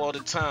happen all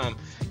the time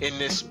in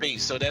this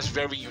space, so that's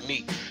very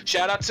unique.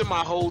 Shout out to my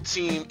whole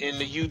team in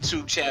the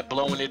YouTube chat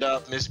blowing it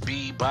up. Miss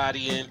B,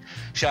 Bodying.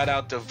 Shout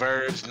out to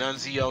Verbs,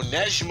 Nunzio,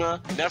 Nejma,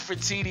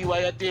 Nefertiti, why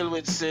y'all deal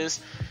with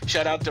sis?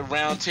 Shout out to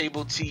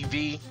Roundtable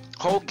TV.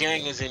 Whole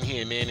gang is in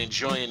here, man,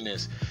 enjoying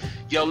this.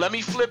 Yo, let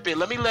me flip it.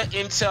 Let me let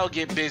iNTeLL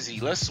get busy.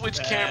 Let's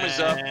switch cameras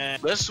up.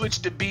 Let's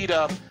switch the beat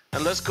up,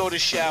 and let's go to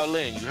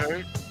Shaolin. You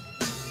heard?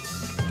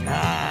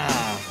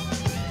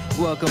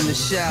 Welcome to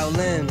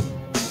Shaolin.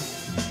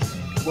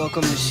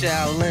 Welcome to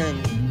Shaolin.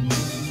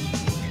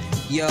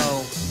 Yo,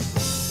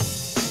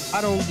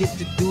 I don't get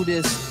to do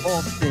this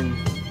often,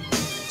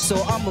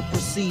 so I'ma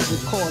proceed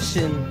with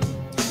caution.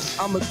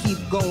 I'ma keep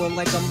going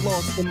like I'm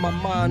lost in my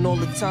mind all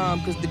the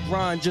time, cause the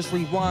grind just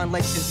rewind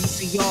like the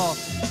VCR.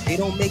 They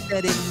don't make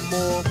that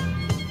anymore,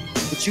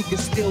 but you can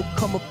still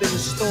come up in the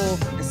store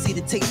and see the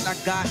tapes I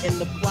got and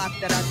the plot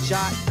that I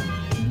jot.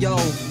 Yo,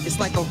 it's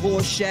like a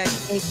Rorschach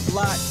ink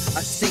blot.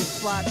 I sink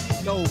plot,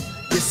 yo,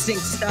 your sync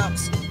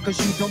stops, cause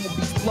you don't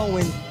be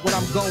flowing when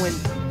I'm going.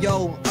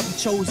 Yo, I'm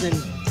chosen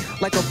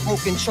like a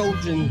broken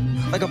Trojan,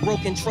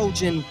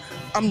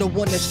 I'm the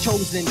one that's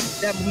chosen.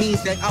 That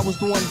means that I was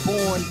the one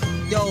born.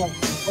 Yo,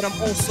 but I'm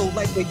also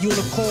like a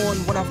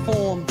unicorn when I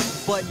form.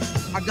 But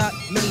I got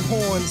many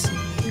horns,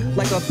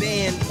 like a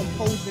band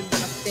composing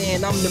when I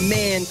stand. I'm the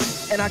man,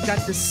 and I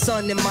got the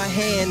sun in my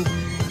hand.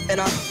 And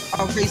I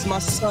raise my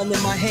son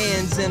in my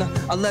hands, and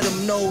I let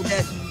him know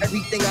that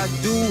everything I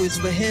do is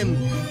for him.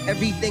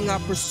 Everything I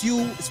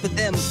pursue is for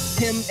them.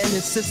 Him and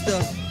his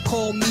sister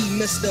call me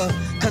mister,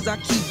 cause I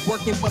keep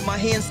working with my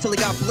hands till I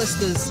got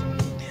blisters.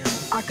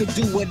 I could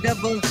do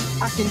whatever,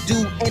 I can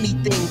do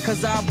anything,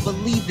 cause I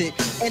believe it.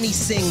 Any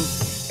sing,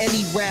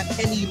 any rap,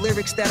 any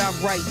lyrics that I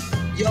write.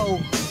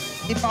 Yo,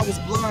 if I was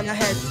blind, I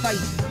had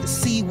sight to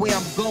see where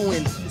I'm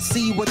going, to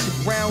see what the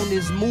ground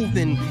is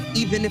moving,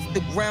 even if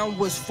the ground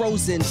was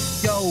frozen.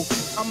 Yo,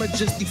 I'ma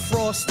just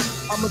defrost,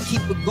 I'ma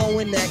keep it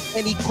going at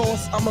any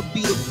cost. I'ma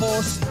be the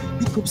boss.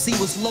 You can see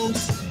what's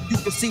lost, you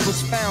can see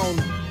what's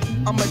found.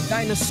 I'm a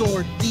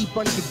dinosaur deep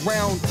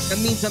underground. That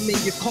means I'm in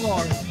your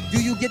car.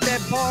 Do you get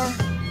that bar?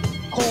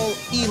 Call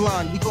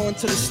Elon, we going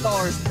to the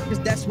stars, cause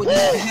that's what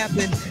needs to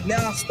happen.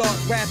 Now I start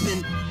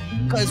rapping,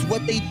 cause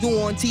what they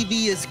do on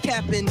TV is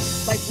capping,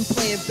 like we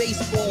playing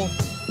baseball.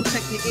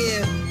 Protect your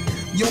ear,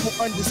 you don't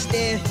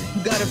understand,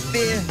 you gotta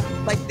fear,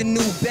 like the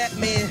new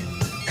Batman.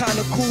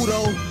 Kinda cool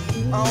though,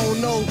 I don't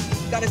know,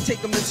 gotta take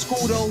him to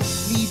school though.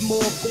 Need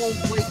more bone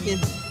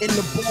breaking in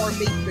the bar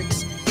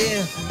matrix,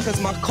 yeah, cause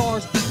my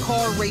cars be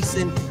car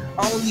racing.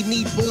 I only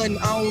need one,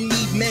 I don't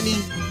need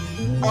many.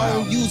 I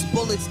don't use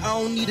bullets, I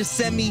don't need a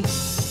semi,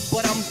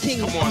 but I'm king,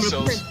 Come on, I'm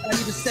the prince, I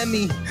need a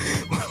semi.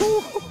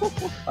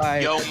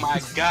 Right. Yo,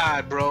 my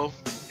God, bro.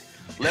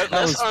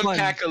 Let's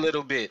unpack a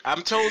little bit.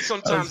 I'm told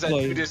sometimes I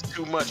do this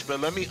too much, but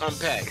let me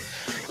unpack.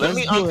 Let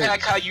me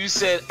unpack how you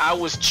said I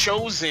was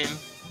chosen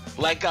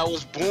like I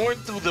was born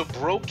through the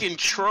broken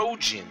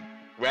Trojan,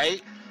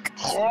 right?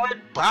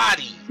 Hard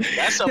body.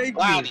 That's a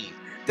body.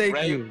 Thank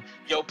right? you.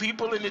 Yo,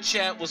 people in the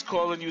chat was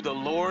calling you the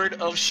Lord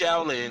of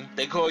Shaolin.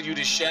 They call you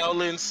the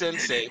Shaolin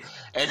Sensei.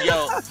 And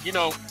yo, you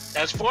know,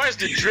 as far as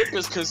the drip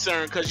is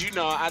concerned, because you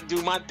know I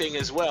do my thing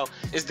as well.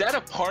 Is that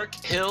a Park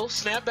Hill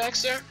snapback,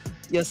 sir?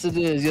 Yes, it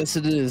is. Yes,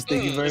 it is.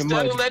 Thank you very much. Is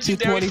that a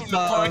legendary from the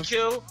Park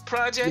Hill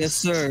project? Yes,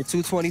 sir.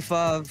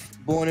 225.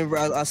 Born in.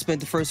 I spent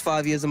the first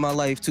 5 years of my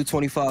life.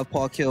 225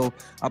 Park Hill.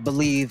 I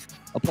believe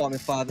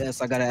apartment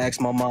 5S. I gotta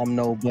ask my mom.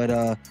 No, but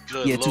Good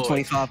yeah, Lord.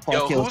 225 Park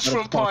Hill. Yo, who's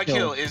from Park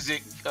Hill? Is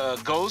it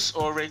Ghost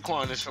or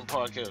Raekwon is from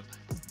Park Hill?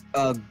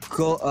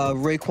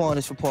 Raekwon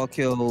is from Park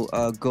Hill.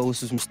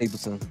 Ghost is from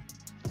Stapleton.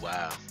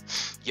 Wow.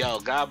 Yo,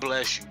 God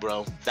bless you,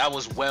 bro. That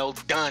was well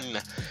done.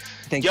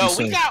 Thank Yo, you,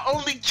 sir. we got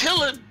only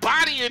killer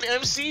body and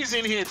MCs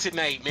in here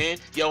tonight, man.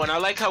 Yo, and I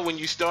like how when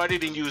you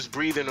started and you was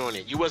breathing on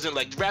it, you wasn't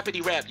like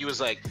rapidy rap. You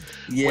was like,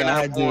 yeah, when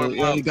I do.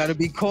 Yeah, you gotta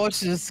be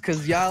cautious,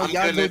 cause y'all know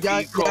y'all, you know what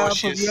I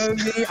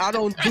mean? I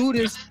don't do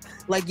this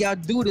like y'all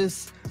do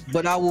this,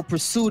 but I will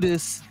pursue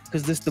this,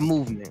 cause this the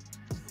movement.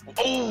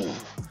 Oh,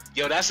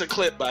 yo, that's a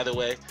clip, by the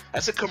way.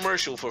 That's a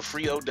commercial for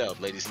freeodub,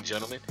 ladies and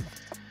gentlemen.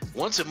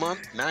 once a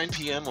month, 9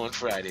 p.m. on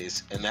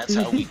Fridays, and that's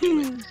how we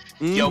do it.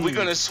 Yo, we're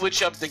gonna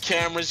switch up the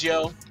cameras,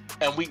 yo,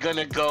 and we're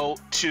gonna go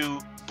to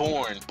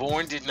Bjorn.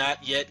 Bjorn did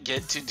not yet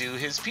get to do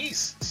his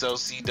piece, so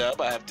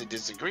C-Dub, I have to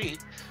disagree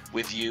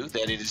with you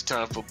that it is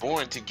time for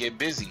Bjorn to get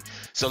busy.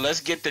 So let's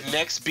get the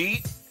next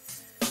beat,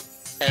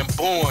 and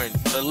Bjorn,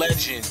 the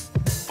legend,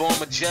 Bjorn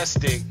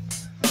Majestik.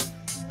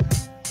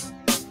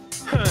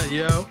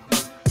 Yo.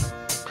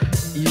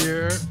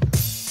 Yeah.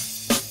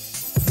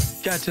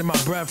 Catching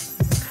my breath.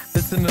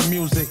 Listen to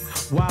music.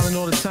 Wildin'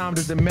 all the time,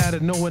 doesn't matter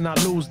knowing I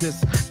lose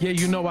this. Yeah,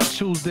 you know I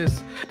choose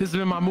this. This has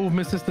been my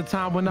movement since the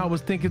time when I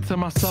was thinking to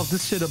myself,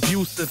 this shit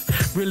abusive.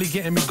 Really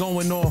getting me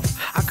going off.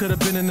 I could have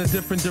been in a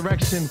different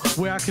direction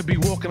where I could be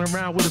walking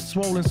around with a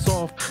swollen,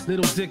 soft,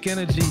 little dick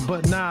energy.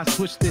 But nah, I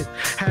switched it.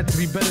 Had to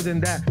be better than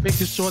that.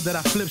 Making sure that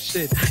I flip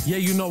shit. Yeah,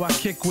 you know I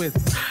kick with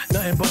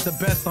nothing but the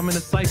best. I'm in a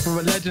cipher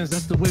of legends.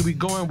 That's the way we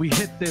going. We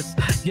hit this.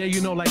 Yeah,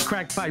 you know, like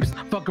crack pipes.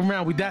 Fuck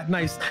around, we that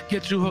nice.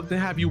 Get you hooked and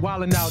have you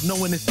wildin' out,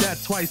 knowing it's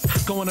that twice.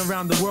 Going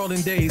around the world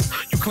in days.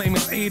 You claim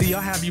it's 80,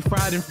 I'll have you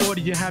fried in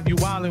 40. You have you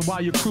wildin'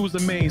 while your crew's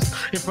amazed.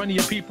 In front of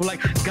your people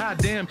like,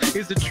 goddamn,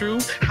 is it true?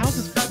 How's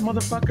this fat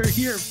motherfucker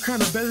here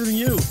kinda better than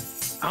you?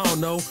 I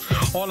don't know.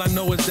 All I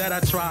know is that I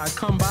try.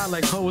 Come by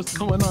like, oh, what's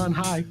going on?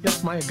 Hi,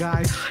 yes, my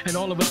guy. And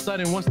all of a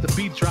sudden, once the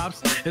beat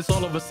drops, it's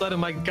all of a sudden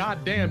like,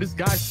 goddamn, this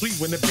guy's sweet.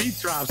 When the beat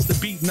drops, the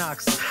beat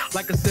knocks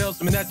like a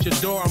salesman at your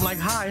door. I'm like,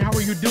 hi, how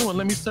are you doing?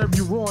 Let me serve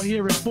you raw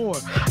here at 4.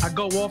 I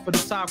go off at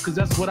the top because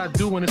that's what I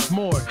do and it's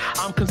more.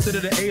 I'm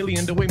considered an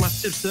alien the way my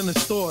ship's in the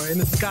store, in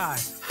the sky.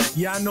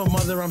 Yeah, I know,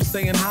 mother, I'm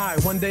saying hi.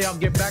 One day I'll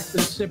get back to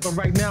the ship, but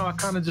right now I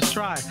kind of just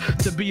try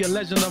to be a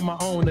legend of my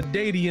own, a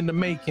deity in the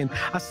making.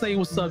 I say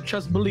what's up,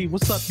 trust, believe,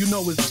 what's up, you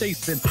know it's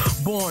Jason.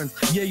 Bjorn,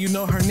 yeah, you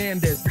know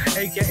Hernandez,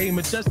 aka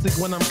Majestic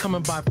when I'm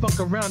coming by. Fuck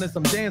around as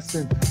I'm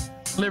dancing.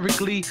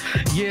 Lyrically,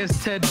 yeah,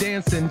 it's Ted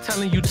dancing,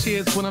 telling you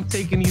cheers when I'm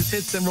taking these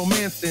hits and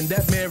romancing.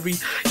 That Mary,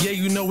 yeah,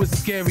 you know it's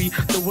scary.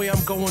 The way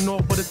I'm going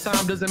off for the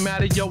time doesn't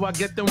matter, yo, I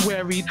get them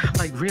worried.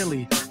 Like,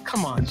 really?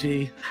 Come on,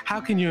 G.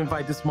 How can you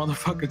invite this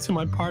motherfucker to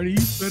my party?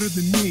 He's better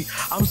than me.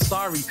 I'm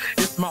sorry,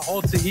 it's my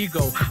alter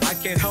ego. I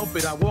can't help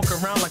it. I walk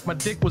around like my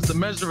dick was the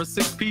measure of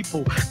 6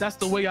 people. That's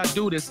the way I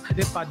do this.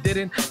 If I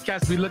didn't,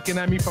 cats be looking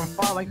at me from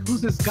far like,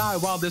 who's this guy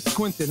while they're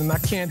squinting? And I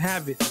can't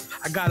have it.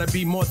 I gotta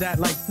be more that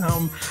like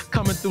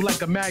coming through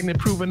like a magnet,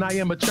 proving I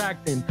am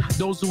attracting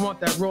those who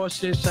want that raw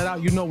shit. Shout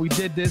out, you know we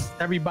did this.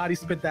 Everybody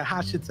spit that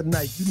hot shit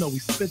tonight. You know we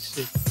spit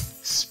shit.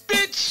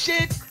 Spit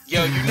shit.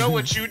 Yo, you know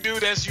what you do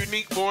that's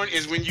unique, Bjorn,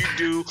 is when you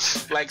do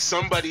like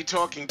somebody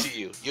talking to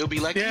you. You'll be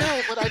like,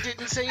 no, but I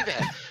didn't say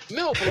that.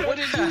 No, but what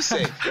did you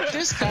say?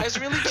 This guy's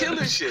really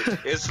killing shit.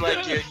 It's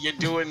like you're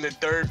doing the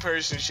third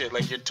person shit,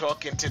 like you're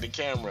talking to the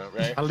camera,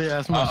 right?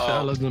 That's my shit.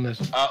 I love doing that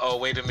shit.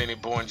 Wait a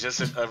minute, Bjorn. Just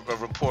a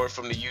report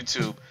from the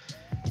YouTube.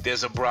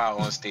 There's a bra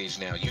on stage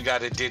now. You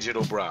got a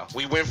digital bra.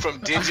 We went from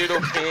digital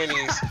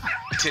panties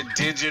to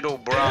digital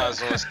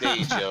bras on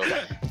stage, yo.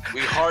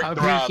 We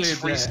heartthrobs,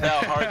 freestyle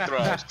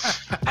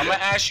heartthrobs. I'm gonna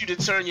ask you to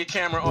turn your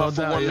camera off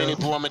for 1 minute,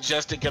 Bjorn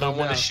Majestik, and I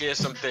want to share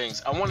some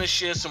things. I want to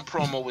share some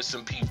promo with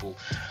some people.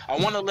 I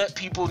want to let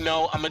people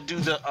know. I'm gonna do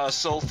the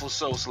Soulful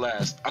Soze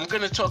last. I'm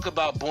gonna talk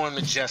about Bjorn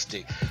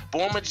Majestik.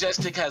 Bjorn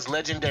Majestik has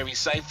legendary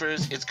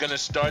ciphers. It's gonna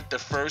start the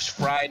first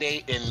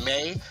Friday in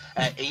May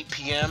at 8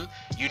 p.m.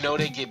 You know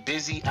they get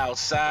busy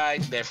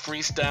outside. They're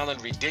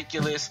freestyling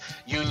ridiculous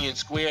Union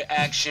Square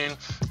action.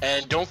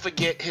 And don't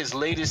forget his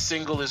latest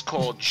single is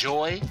called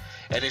Joy,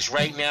 and it's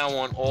right now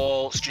on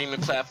all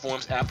streaming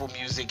platforms, Apple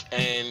Music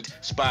and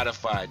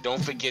Spotify.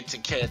 Don't forget to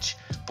catch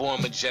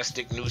Bjorn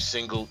Majestik new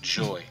single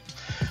Joy.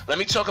 Let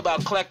me talk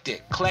about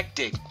Eclectic.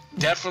 Eclectic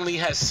definitely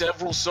has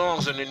several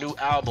songs on the new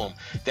album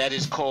that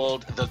is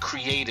called The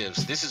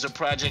Creatives. This is a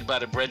project by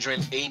the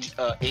brethren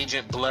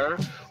Agent Blur,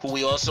 who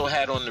we also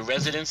had on the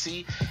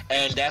residency,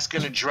 and that's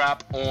going to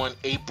drop on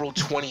April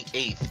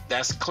 28th.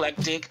 That's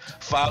Eclectic.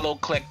 Follow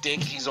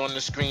Eclectic. He's on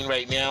the screen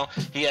right now.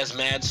 He has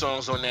mad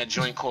songs on that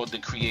joint called The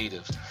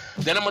Creatives.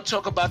 Then I'm going to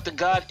talk about the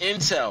god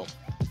iNTeLL,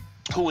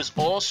 who is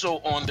also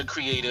on The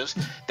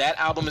Creatives. That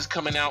album is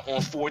coming out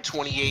on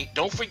 4/28.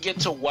 Don't forget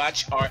to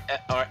watch our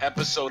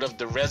episode of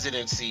The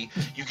Residency.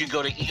 You can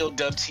go to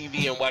EODUB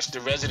TV and watch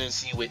The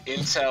Residency with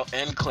iNTeLL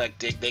and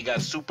Eclectic. They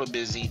got super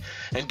busy.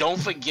 And don't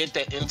forget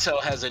that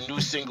iNTeLL has a new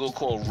single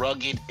called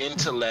Rugged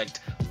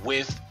Intellect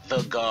with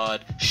the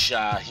god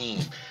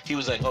Shaheem. He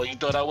was like, oh, you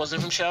thought I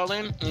wasn't from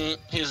Shaolin?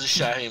 Here's a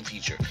Shaheem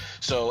feature.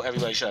 So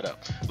everybody shut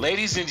up.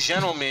 Ladies and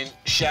gentlemen,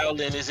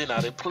 Shaolin isn't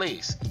out of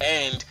place.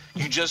 And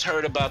you just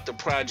heard about the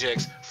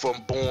projects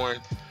from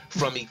Bjorn,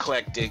 from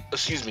Eclectic,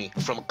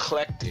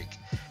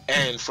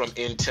 and from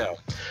iNTeLL.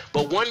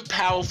 But one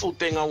powerful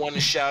thing I want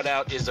to shout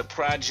out is a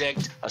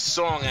project, a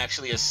song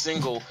actually, a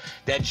single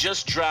that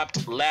just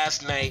dropped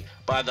last night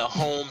by the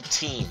home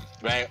team,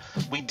 right?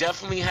 We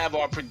definitely have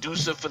our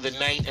producer for the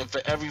night and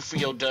for every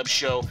EODUB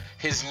show.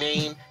 His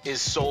name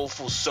is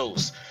Soulful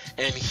Soze.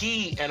 And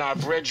he and our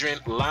brethren,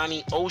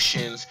 Lonnie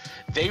Oceans,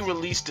 they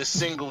released a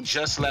single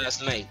just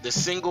last night. The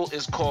single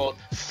is called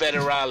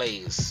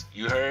Federales.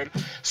 You heard?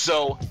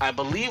 So I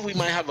believe we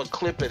might have a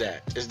clip of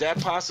that. Is that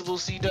possible,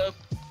 C-Dub?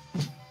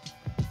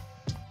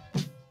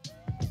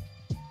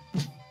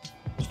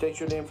 State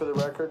your name for the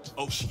record.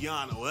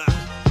 Oceano.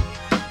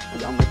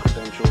 I'm the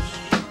credentials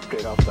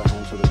straight off the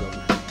hands of the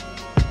government.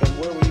 And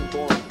where were you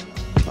born?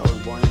 I was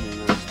born in the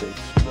United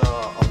States. The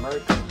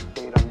American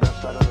state on that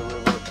side of the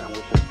river, and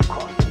which is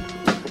crossing the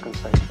Mexican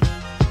side.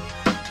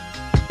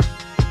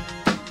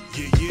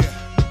 Yeah.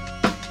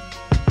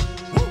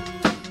 Woo.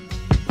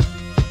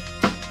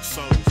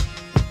 Soze.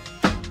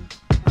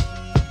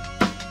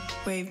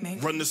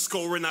 Run the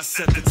score and I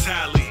set the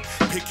tally.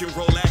 Pick and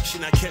roll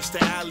action, I catch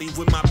the alley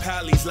with my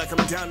pallies like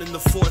I'm down in the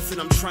fourth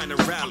and I'm trying to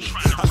rally.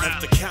 I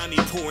left the county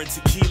pouring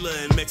tequila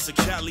in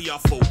Mexicali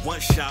off for one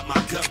shot.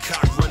 My gut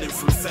cock running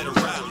from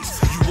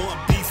federales. You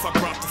want beef? I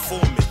brought the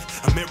foreman.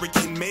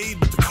 American made,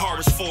 but the car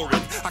is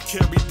foreign. I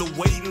carried the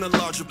weight in a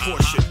larger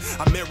portion.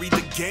 I married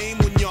the game.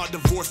 When y'all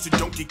divorced it,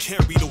 don't get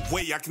carried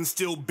away. I can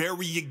still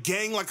bury a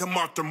gang like I'm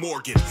Arthur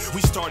Morgan. We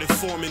started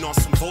forming on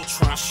some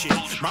Voltron shit.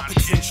 My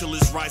potential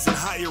is rising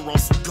higher on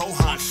some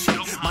Gohan shit.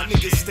 My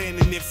niggas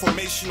standing in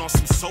formation on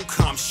some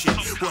SOCOM shit.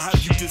 We'll have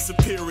you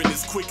disappearing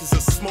as quick as a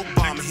smoke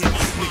bomb hit.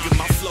 Nigga,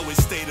 my flow is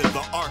state of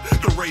the art.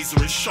 The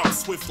razor is sharp,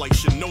 swift like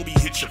Shinobi.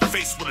 Hit your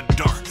face with a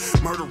dart.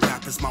 Murder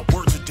rappers, my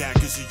words are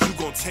daggers. And you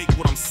gon' take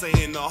what I'm saying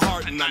in the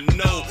heart, and I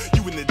know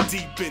you in the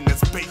deep end.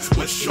 That's bait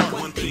to a shark.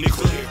 One thing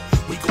clear,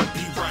 we gon'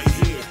 be right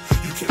here.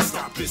 You can't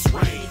stop this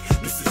rain.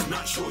 This is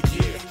not your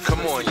year.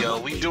 Come on, yo,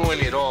 we doing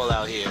it all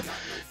out here.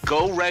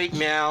 Go right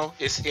now.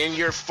 It's in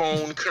your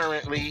phone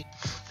currently.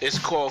 It's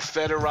called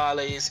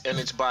Federales, and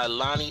it's by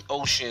Lonnie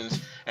Oceans,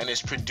 and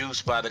it's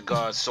produced by the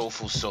god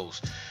Soulful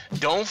Soze.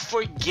 Don't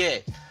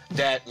forget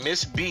that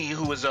Miss B,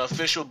 who is the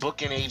official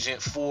booking agent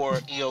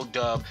for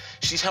EODUB,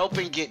 she's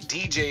helping get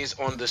DJs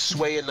on the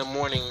Sway in the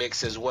Morning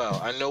mix as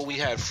well. I know we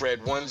had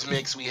Fred One's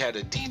mix, we had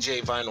a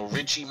DJ Vinyl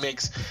Richie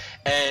mix,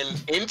 and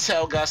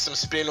iNTeLL got some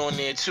spin on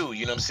there too,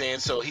 you know what I'm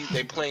saying? So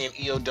they playing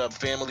EODUB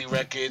family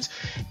records,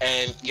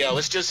 and yo,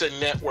 it's just a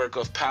network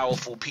of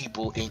powerful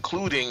people,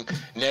 including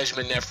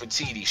Nejma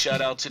Nefertiti. Shout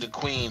out to the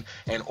queen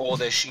and all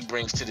that she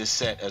brings to the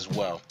set as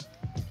well.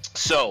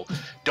 So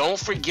don't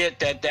forget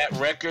that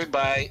record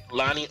by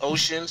Lonnie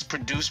Oceans,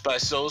 produced by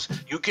Soze,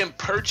 you can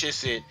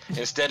purchase it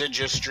instead of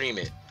just stream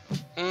it.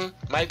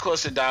 Might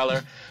cost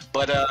 $1,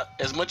 but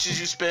as much as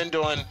you spend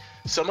on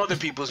some other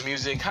people's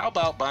music, how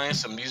about buying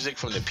some music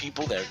from the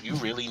people that you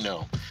really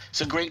know?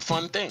 It's a great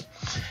fun thing.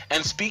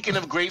 And speaking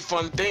of great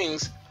fun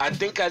things, I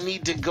think I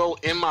need to go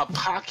in my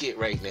pocket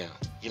right now.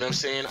 You know what I'm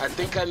saying? I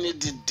think I need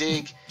to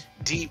dig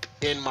deep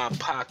in my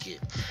pocket.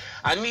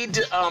 I need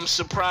to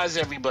surprise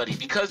everybody.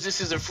 Because this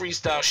is a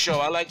freestyle show,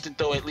 I like to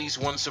throw at least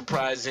one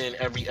surprise in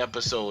every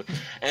episode.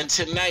 And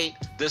tonight,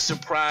 the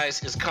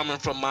surprise is coming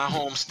from my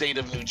home state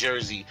of New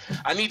Jersey.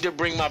 I need to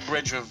bring my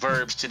brethren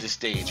Verbs to the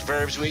stage.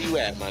 Verbs, where you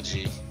at, my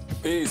G?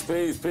 Peace.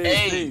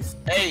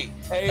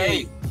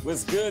 Hey.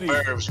 What's good?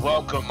 Verbs,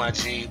 welcome, my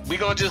G. We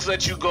gonna just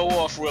let you go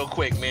off real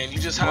quick, man. You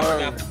just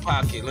hopping out the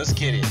pocket. Let's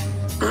get it.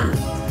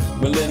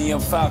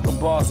 Millennium Falcon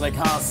bars like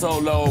Han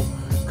Solo.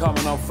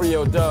 Coming on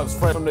EODUB,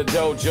 fresh from the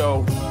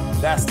dojo.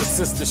 That's the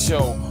sister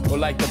show, or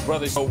like the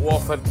brother show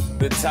off at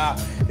the top.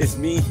 It's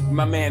me,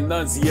 my man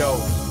Nunzio.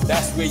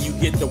 That's where you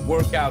get to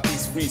work out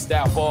these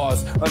freestyle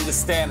bars.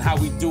 Understand how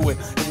we do it,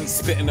 and we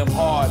spitting them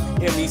hard.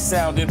 Hear me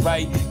sounding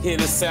right, hear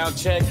the sound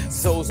check.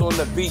 So's on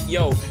the beat,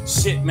 yo.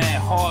 Shit,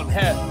 man, hard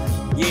head.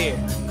 Yeah,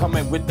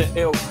 coming with the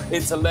ill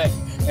intellect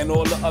and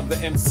all the other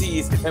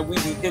MCs, and we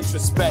be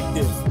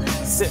introspective.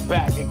 Sit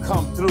back and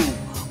come through.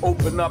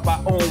 Open up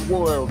our own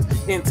world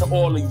into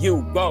all of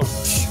you. Go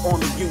on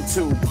the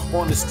YouTube,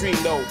 on the stream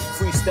though.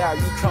 Freestyle,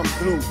 you come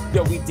through.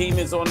 Yo, we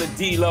demons on the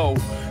D-Low.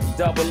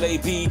 Double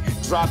AB,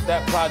 drop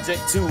that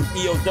project too.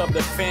 EODUB,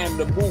 the fam,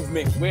 the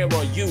movement. Where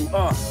are you?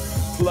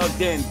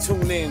 Plugged in,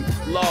 tune in,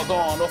 log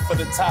on, off of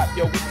the top.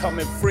 Yo, we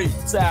coming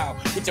freestyle.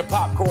 Get your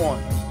popcorn,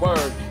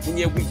 word. And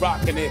yeah, we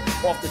rocking it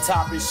off the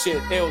top of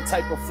shit. Ill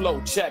type of flow,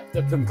 check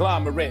the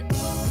conglomerate.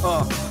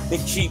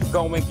 And keep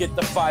going, get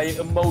the fire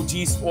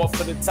emojis off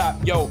of the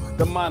top. Yo,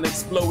 the mind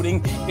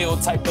exploding. Ill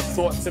type of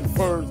thoughts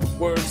and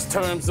words,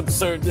 terms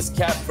absurd. This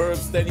cat verb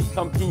steady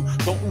come through.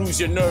 Don't lose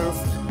your nerve.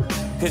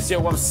 Cause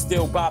yo, I'm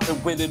still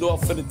bopping with it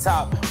off of the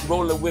top.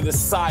 Rolling with a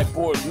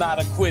sideboard,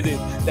 not acquitted.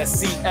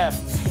 That's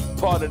CF,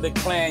 part of the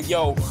clan,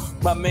 yo.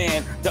 My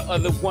man, the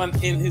other one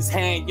in his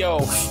hand, yo.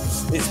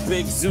 It's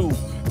Big Zoo,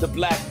 the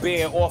black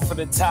bear off of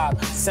the top.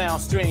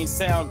 Sound strange,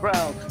 sound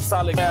ground,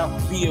 solid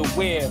ground, be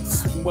aware.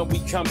 When we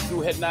come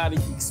through hypnotic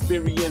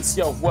experience,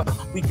 yo, what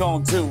we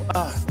gon' do?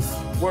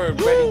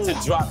 Word, ready to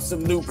drop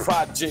some new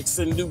projects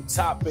and new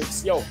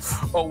topics, yo.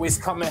 Always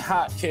coming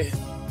hot, kid.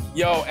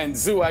 Yo, and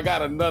Zoo, I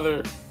got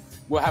another.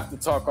 We'll have to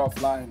talk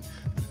offline.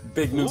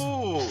 Big news.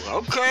 Ooh,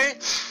 okay.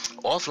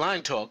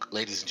 Offline talk,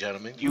 ladies and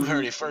gentlemen. You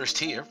heard it first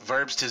here.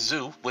 Verbs to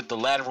Zoo with the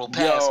lateral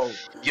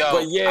pass. Yo,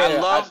 but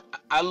yeah,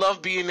 I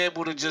love being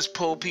able to just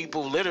pull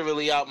people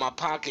literally out my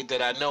pocket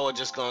that I know are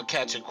just gonna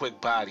catch a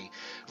quick body.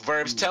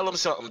 Verbs, tell them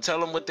something. Tell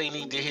them what they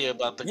need to hear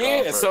about the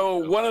Yeah, so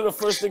one of the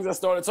first things I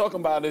started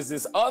talking about is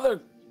this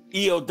other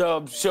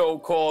EODUB show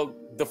called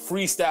the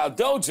Freestyle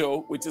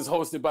Dojo, which is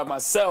hosted by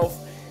myself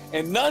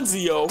and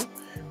Nunzio,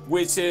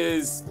 which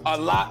is a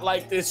lot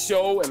like this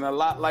show and a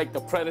lot like the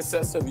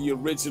predecessor, the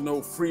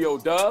original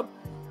EODUB,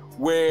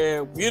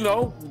 where, you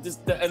know,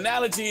 just the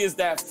analogy is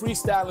that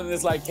freestyling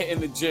is like hitting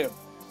the gym.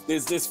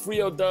 There's this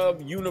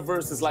EODUB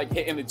universe is like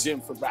hitting the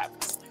gym for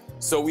rappers.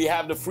 So we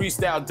have the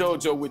Freestyle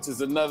Dojo, which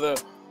is another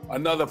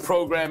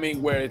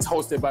programming where it's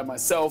hosted by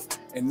myself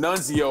and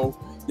Nunzio.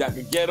 Y'all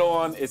can get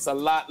on. It's a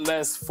lot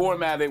less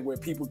formatted where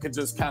people can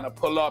just kind of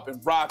pull up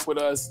and rock with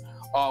us.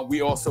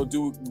 We also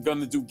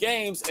gonna do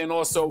games, and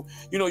also,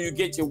 you know, you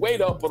get your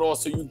weight up, but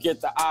also you get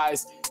the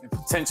eyes and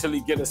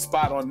potentially get a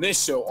spot on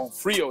this show on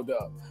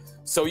EODUB.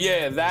 So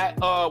yeah, that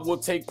will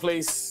take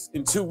place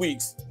in 2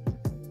 weeks.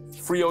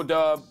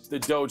 EODUB, the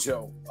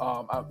dojo,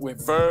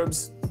 with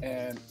Verbs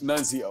and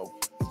Nunzio.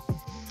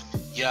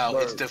 Yo,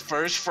 it's the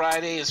first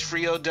Friday is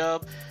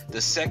EODUB, the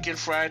second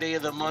Friday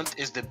of the month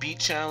is the Beat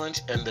Challenge,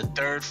 and the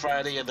third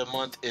Friday of the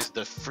month is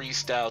the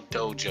Freestyle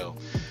Dojo.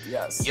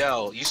 Yes.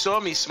 Yo, you saw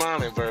me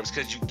smiling, Verbs,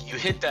 because you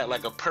hit that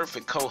like a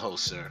perfect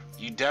co-host, sir.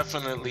 You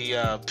definitely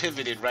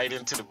pivoted right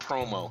into the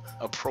promo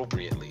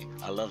appropriately.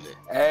 I love it.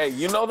 Hey,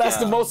 you know, that's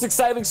the most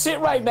exciting shit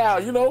right now.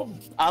 You know,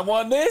 I'm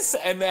on this,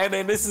 and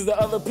then this is the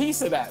other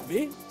piece of that,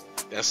 B.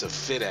 That's a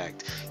fit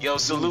act. Yo,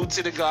 salute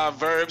to the god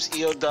Verbs,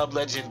 EODUB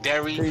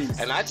legendary. Peace.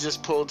 And I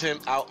just pulled him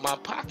out my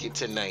pocket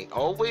tonight.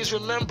 Always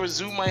remember,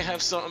 Zoo might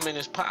have something in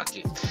his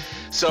pocket.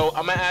 So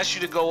I'm going to ask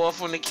you to go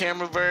off on the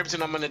camera, Verbs,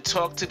 and I'm going to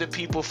talk to the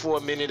people for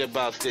a minute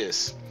about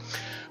this.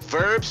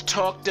 Verbs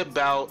talked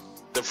about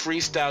the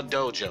Freestyle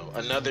Dojo,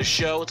 another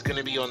show. It's going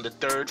to be on the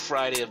third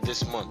Friday of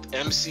this month.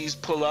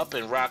 MCs pull up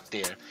and rock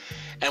there.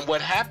 And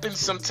what happens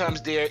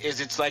sometimes there is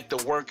it's like the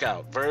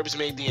workout. Verbs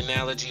made the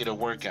analogy of the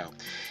workout.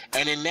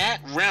 And in that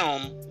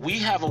realm, we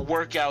have a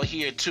workout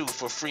here too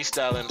for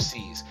freestyle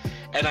MCs.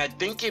 And I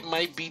think it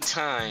might be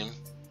time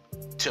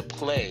to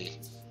play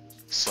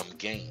some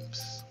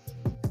games.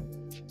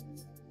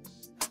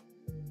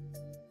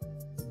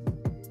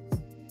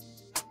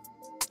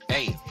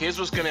 Hey, here's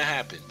what's gonna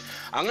happen.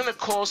 I'm gonna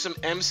call some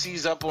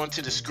MCs up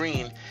onto the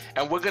screen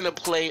and we're gonna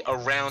play a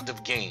round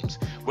of games.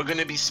 We're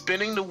gonna be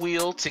spinning the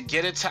wheel to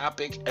get a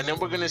topic, and then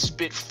we're gonna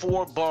spit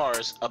 4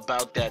 bars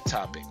about that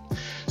topic.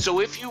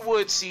 So if you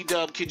would,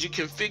 C-Dub, could you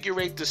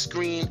configure the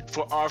screen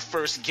for our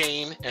first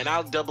game? And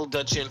I'll double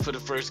dutch in for the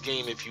first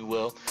game, if you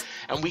will.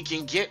 And we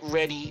can get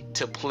ready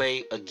to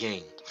play a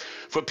game.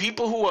 For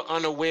people who are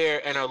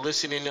unaware and are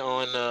listening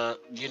on,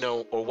 you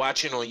know, or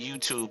watching on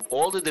YouTube,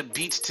 all of the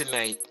beats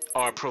tonight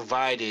are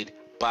provided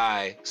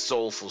by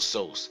Soulful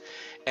Soze.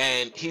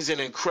 And he's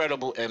an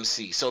incredible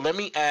MC. So let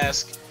me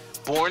ask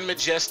Bjorn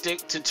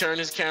Majestik to turn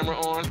his camera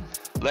on.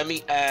 Let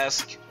me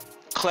ask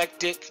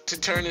Eclectic to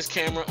turn his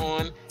camera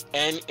on,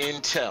 and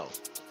iNTeLL.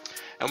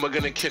 And we're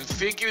going to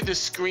configure the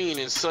screen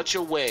in such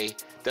a way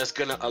that's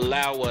going to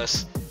allow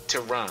us to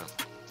rhyme.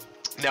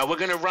 Now we're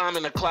going to rhyme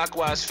in a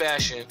clockwise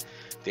fashion.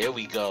 There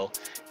we go.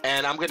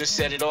 And I'm going to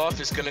set it off.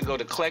 It's going to go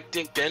to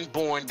Eclectic, then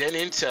Bjorn, then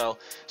iNTeLL.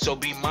 So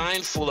be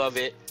mindful of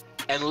it,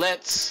 and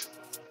let's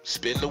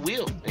spin the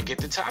wheel and get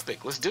the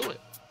topic. Let's do it.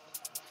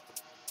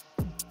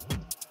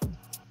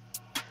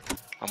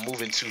 I'm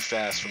moving too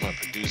fast for my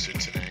producer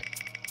tonight.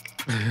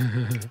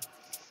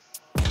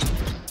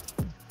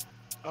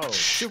 Oh,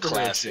 super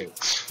classic.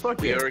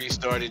 We already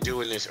started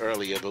doing this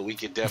earlier, but we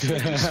could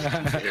definitely do some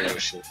superhero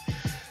shit.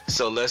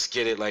 So let's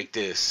get it like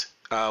this.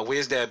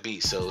 Where's that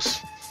beat, Soze?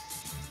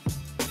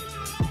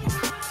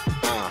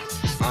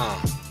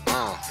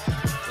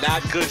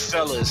 Not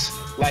Goodfellas,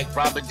 like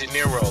Robert De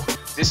Niro.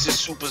 This is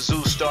Super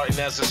Zoo starting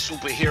as a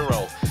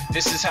superhero.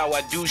 This is how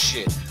I do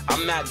shit.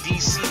 I'm not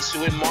DC,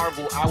 so in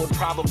Marvel, I would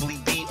probably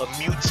be a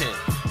mutant.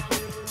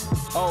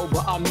 Oh,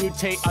 but I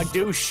mutate, I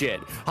do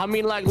shit. I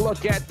mean, like,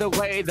 look at the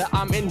way that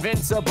I'm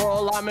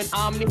invincible. I'm an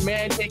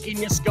Omni-Man, taking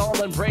your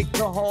skull and break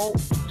the hole.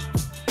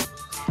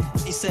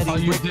 He said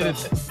he you did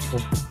it.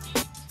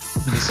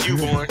 It's you,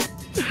 Bjorn.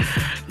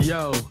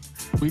 Yo,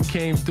 we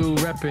came through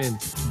reppin'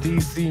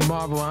 DC,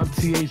 Marvel. I'm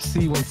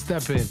THC when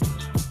steppin'.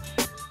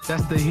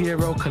 That's the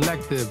hero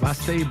collective. I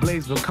stay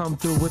blazed, but come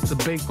through with the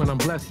bake when I'm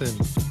blessing.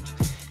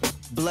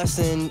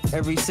 Blessing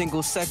every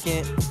single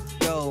second.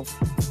 Yo,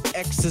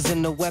 X is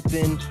in the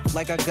weapon,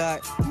 like I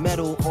got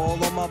metal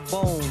all on my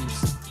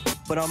bones.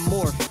 But I'm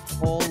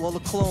morph, all the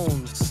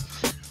clones.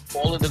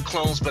 All of the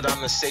clones, but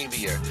I'm the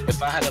savior.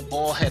 If I had a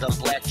bald head, I'm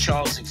Black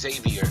Charles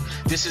Xavier.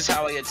 This is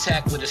how I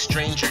attack with a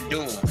stranger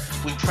doom.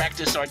 We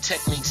practice our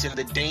techniques in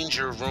the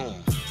danger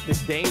room.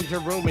 This danger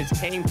room is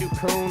came too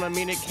coon. I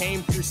mean, it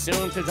came too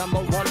soon. Cause I'm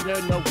a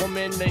wonder, no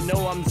woman. They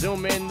know I'm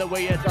zooming. The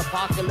way it's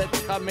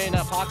apocalypse coming.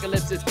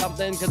 Apocalypse is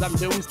coming. Cause I'm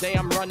doomsday,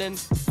 I'm running.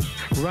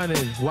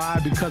 Running,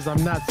 why? Because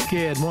I'm not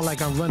scared. More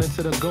like I'm running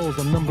to the goals.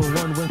 I'm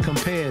 #1 when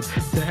compared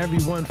to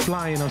everyone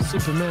flying. I'm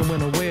Superman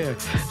when aware.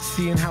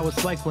 Seeing how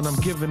it's like when I'm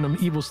giving them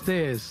evil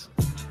stares.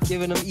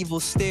 Giving them evil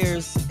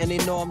stares, and they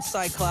know I'm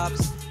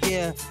Cyclops.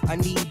 Yeah, I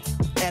need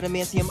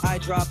adamantium eye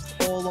drops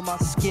all on my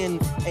skin,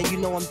 and you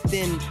know I'm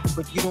thin,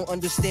 but you don't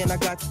understand I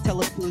got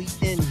telepathy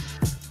in.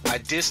 I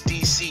diss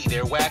DC,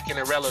 they're whack and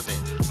irrelevant.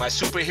 My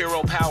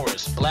superhero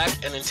powers, black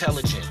and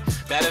intelligent.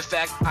 Matter of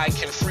fact, I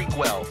can freak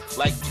well.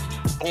 Like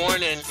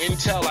Bjorn and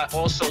iNTeLL, I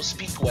also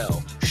speak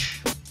well.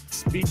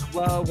 Speak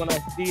well when I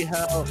see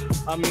hell.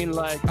 I mean,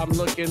 like, I'm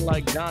looking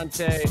like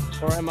Dante,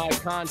 or am I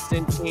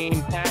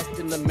Constantine?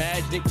 Passing the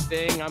magic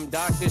thing. I'm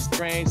Doctor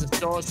Strange, the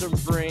sorcerer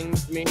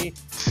brings me.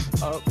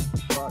 Oh,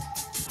 fuck.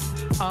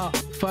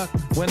 Fuck.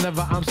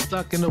 Whenever I'm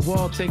stuck in the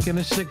wall taking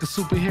a shit, a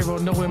superhero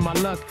knowing my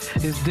luck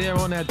is there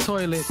on that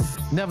toilet.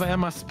 Never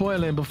am I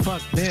spoiling, but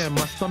fuck, damn,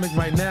 my stomach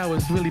right now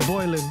is really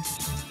boiling.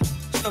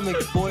 Stomach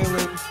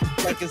boiling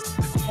like it's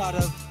a pot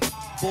of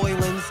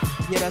boilings.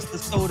 Yeah, that's the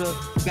soda.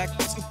 Back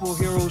to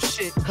superhero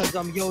shit, cause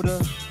I'm Yoda.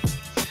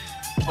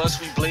 Plus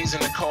we blaze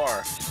in the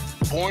car.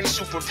 Bjorn's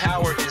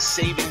superpower is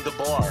saving the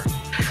bar.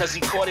 Cause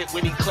he caught it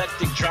when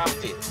Eclectic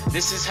dropped it.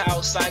 This is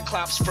how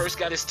Cyclops first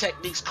got his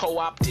techniques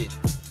co-opted.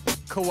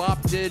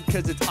 Co-opted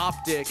cause it's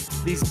optic.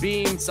 These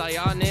beams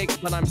psionic,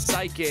 but I'm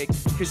psychic.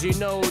 Cause you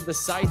know the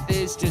scythe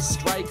is just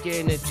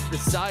striking. It's the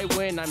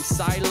Psy-Win, I'm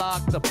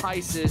Psylocke, the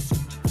Pisces.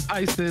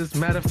 Isis,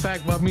 matter of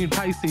fact, I mean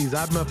Pisces.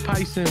 I'm a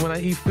Piscean when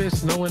I eat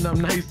fish, knowing I'm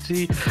nice,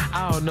 G.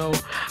 I don't know.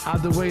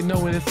 Either way,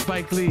 knowing it's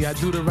Spike Lee. I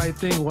do the right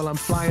thing while I'm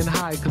flying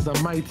high, cause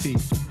I'm mighty.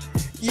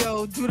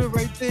 Yo, do the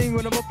right thing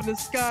when I'm up in the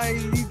sky.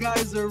 You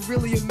guys are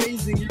really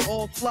amazing. You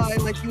all fly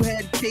like you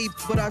had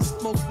capes, but I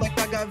smoke like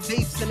I got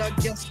vapes. And I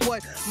guess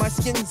what? My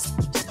skin's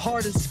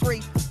hard as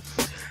scrape.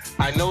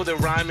 I know the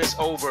rhyme is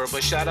over,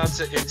 but shout out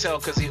to iNTeLL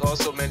because he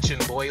also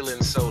mentioned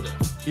boiling soda.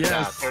 Yes.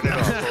 Nah, turn it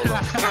off. Hold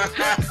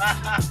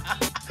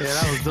on. Yeah,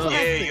 that was dope.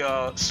 Yeah,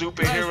 y'all.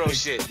 Superhero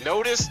shit.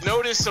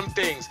 Notice some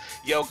things.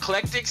 Yo,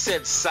 Eclectic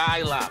said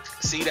Psylocke.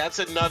 See, that's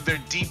another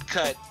deep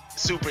cut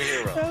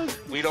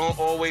superhero. We don't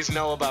always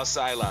know about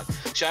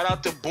Psylocke. Shout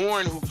out to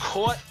Bjorn who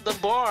caught the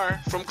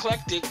bar from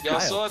Eclectic. Y'all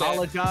saw that.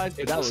 Apologize,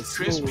 but that was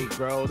crispy, smooth,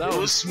 bro. That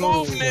was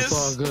smoothness. It's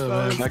all good,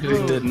 man.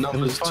 Eclectic did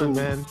numbers too,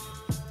 man.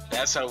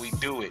 That's how we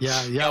do it.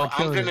 Yeah. Yo,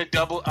 I'm gonna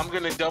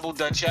double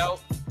dutch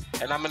out,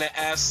 and I'm gonna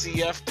ask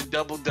CF to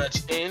double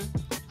dutch in.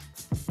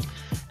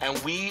 And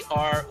we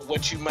are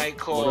what you might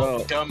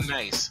call dumb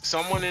nice.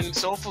 Someone in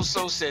Soulful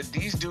said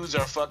these dudes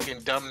are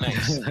fucking dumb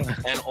nice,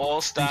 and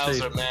all styles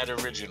are mad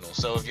original.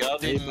 So if y'all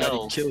didn't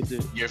know,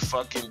 you're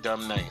fucking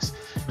dumb nice.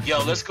 Yo,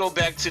 let's go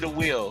back to the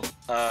wheel,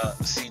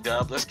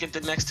 C-Dub. Let's get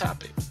the next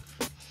topic.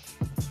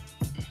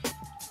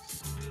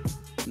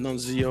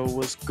 Nunzio,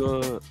 what's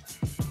good?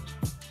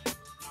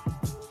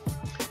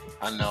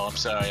 I know, I'm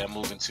sorry, I'm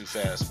moving too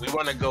fast. We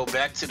want to go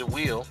back to the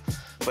wheel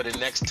for the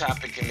next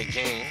topic in the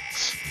game.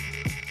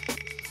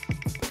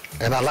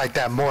 And I like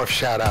that morph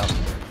shout out.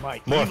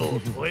 My evil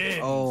twin.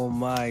 Oh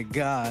my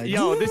god.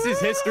 Yo, this is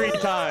history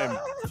time.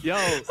 Yo,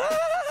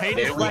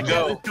 Here we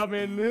go.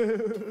 Coming.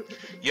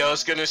 Yo,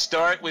 it's gonna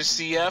start with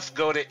CF,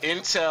 go to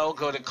iNTeLL,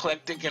 go to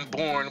Eclectic and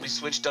Bjorn. We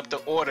switched up the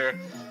order.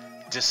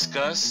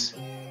 Discuss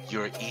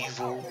your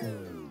evil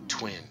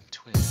twin.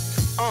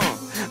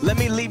 Let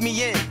me leave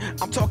me in.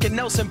 I'm talking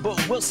Nelson,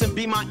 but Wilson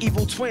be my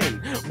evil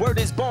twin. Word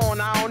is born,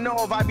 I don't know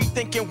if I be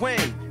thinking when.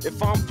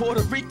 If I'm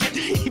Puerto Rican,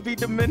 he be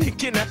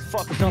Dominican, that's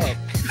fucked up.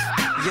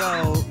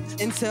 Yo,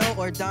 iNTeLL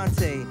or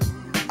Dante?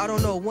 I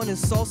don't know, one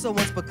is salsa,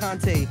 one's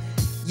picante.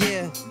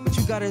 Yeah, but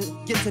you gotta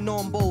get to know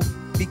them both.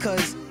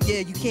 Because, yeah,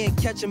 you can't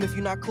catch them if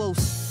you're not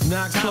close.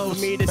 Not Time close.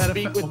 for me to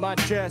speak with my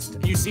chest.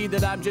 You see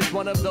that I'm just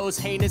one of those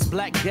heinous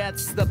black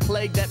deaths. The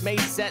plague that may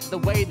set the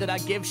way that I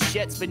give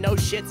shits, but no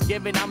shit's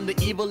given. I'm the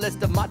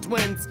evilest of my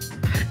twins.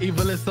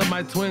 Evilest of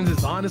my twins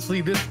is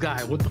honestly this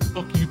guy. What the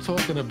fuck are you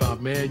talking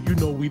about, man? You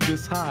know we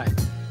this high.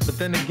 But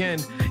then again,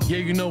 yeah,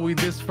 you know we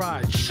this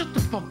fried. Shut the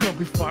fuck up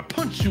before I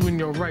punch you in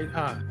your right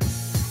eye.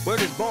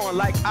 Word is born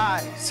like I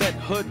said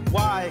hood,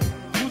 why?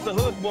 Who's the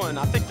hood one?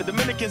 I think the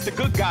Dominican's the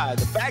good guy.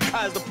 The bad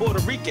guy's the Puerto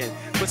Rican.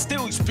 But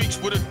still he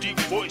speaks with a deep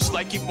voice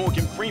like he's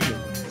Morgan Freeman.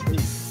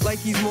 Like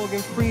he's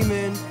Morgan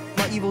Freeman,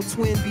 my evil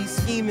twin be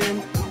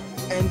scheming.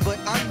 But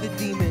I'm the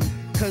demon,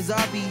 cause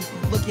I be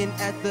looking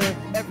at the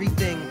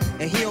everything.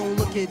 And he don't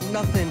look at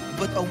nothing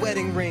but a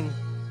wedding ring.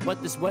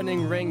 But this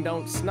wedding ring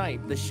don't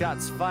snipe. The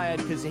shot's fired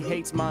cause he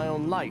hates my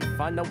own life.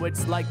 I know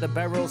it's like the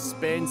barrel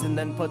spins and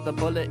then put the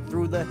bullet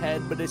through the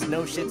head. But it's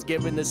no shit's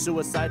given the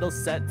suicidal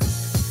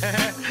sets.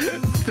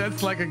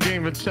 That's like a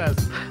game of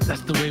chess.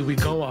 That's the way we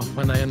go off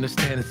when I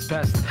understand it's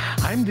best.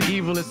 I'm the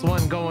evilest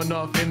one going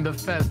off in the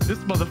fest. This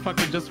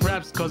motherfucker just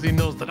raps cause he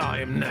knows that I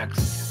am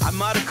next. I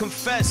might have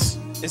confessed.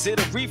 Is it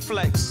a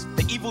reflex?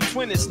 The evil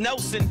twin is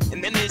Nelson,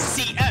 and then there's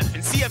CF,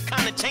 and CF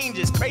kind of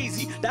changes,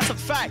 crazy. That's a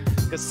fact,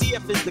 cause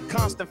CF is the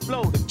constant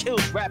flow that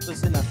kills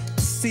rappers in a.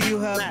 See, you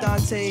have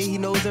Dante, he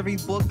knows every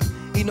book,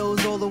 he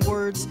knows all the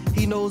words,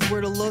 he knows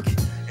where to look.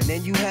 And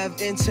then you have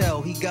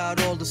iNTeLL, he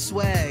got all the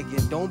swag.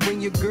 And don't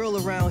bring your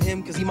girl around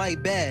him, cause he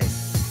might bag.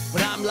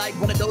 But I'm like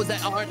one of those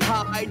that aren't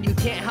hide. You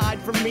can't hide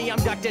from me. I'm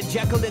Dr.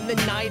 Jekyll in the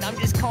night. I'm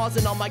just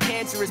causing all my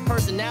cancerous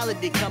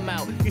personality come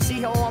out. You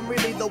see how I'm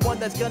really the one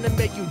that's gonna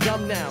make you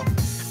dumb now.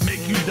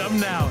 Make you dumb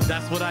now.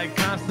 That's what I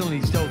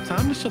constantly show.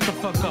 Time to shut the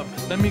fuck up.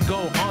 Let me go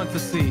on to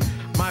see.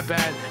 My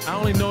bad. I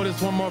only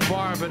noticed one more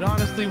bar, but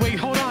honestly, wait,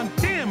 hold on.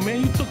 Damn,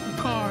 man, you took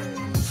the car.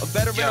 A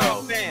veteran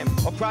of a fam,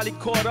 or probably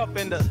caught up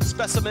in the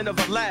specimen of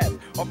a lab,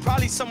 or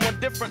probably someone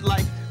different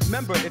like.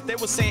 Remember, if they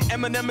were saying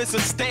Eminem is a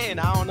stand,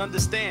 I don't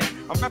understand.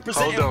 I'm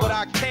representing what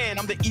I can.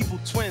 I'm the evil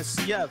twin,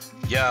 CF.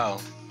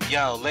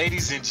 Yo,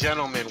 ladies and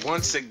gentlemen,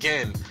 once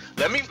again,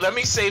 let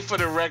me say for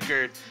the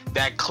record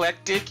that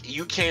Eclectic,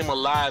 you came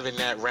alive in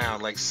that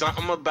round. Like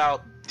something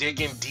about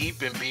digging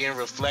deep and being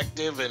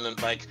reflective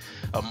and like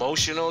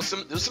emotional.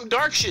 There's some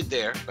dark shit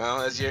there.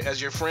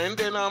 As your friend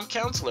and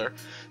counselor,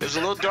 there's a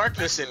little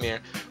darkness in there,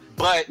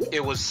 but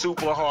it was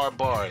super hard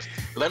bars.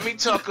 Let me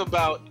talk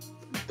about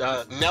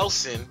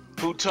Nelson,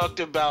 who talked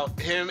about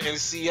him and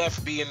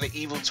CF being the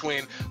evil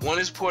twin. One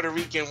is Puerto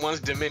Rican, one's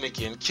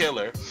Dominican,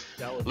 killer.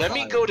 Let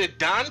me go to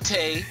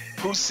Dante,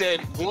 who said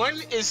one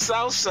is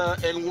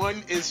salsa and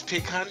one is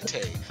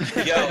picante.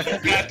 Yo,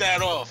 you got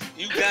that off.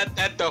 You got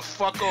that the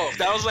fuck off.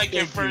 That was like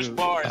your first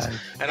bars.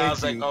 And I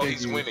was like, oh,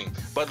 he's winning.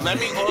 But let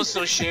me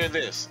also share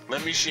this.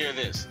 Let me share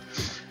this.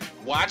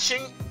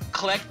 Watching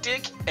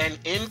Eclectic and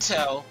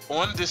iNTeLL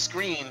on the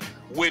screen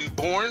when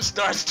Bjorn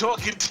starts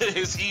talking to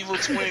his evil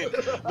twin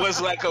was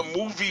like a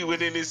movie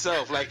within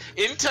itself. Like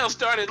iNTeLL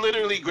started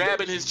literally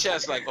grabbing his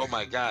chest, like, "Oh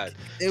my god,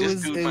 it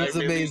was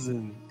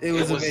amazing. It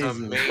was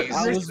amazing.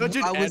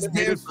 I was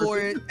there for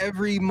it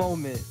every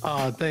moment.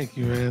 Oh, thank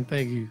you, man.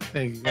 Thank you.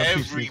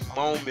 Every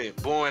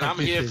moment, Bjorn. I'm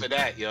here for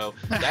that, yo.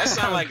 That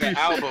sounds like an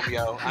album,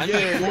 yo. I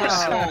need more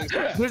songs.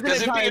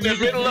 Because it'd be in the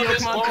middle of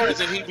his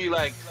bars, and he'd be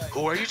like,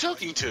 "Who are you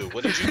talking to?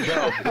 What did you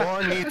do?"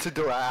 Bjorn needs to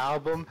do an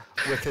album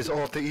with his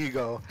alter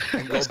ego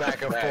and go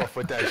back and forth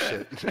with that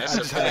shit. That's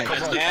a fact.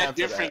 Add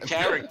different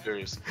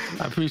characters.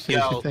 I appreciate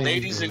you. Yo,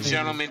 ladies and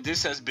gentlemen,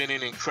 this has been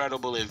an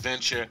incredible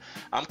adventure.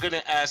 I'm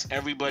gonna ask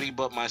everybody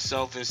but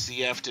myself and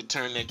CF to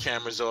turn their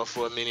cameras off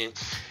for a minute,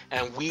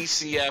 and we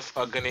CF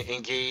are gonna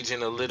engage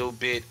in a little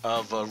bit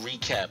of a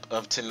recap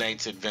of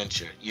tonight's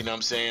adventure. You know what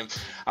I'm saying?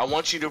 I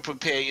want you to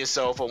prepare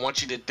yourself. I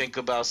want you to think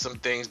about some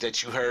things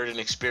that you heard and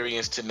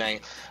experienced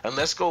tonight, and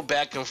let's go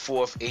back and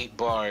forth 8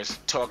 bars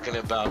talking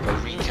about a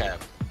recap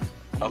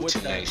of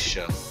tonight's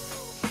show.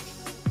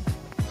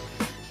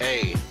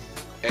 Hey,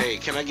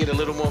 can I get a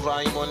little more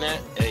volume on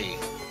that? Hey.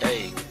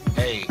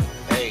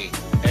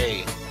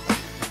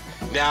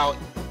 Now,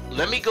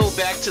 let me go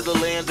back to the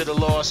land of the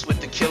lost with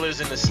the killers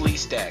and the slee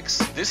stacks.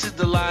 This is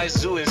the Lies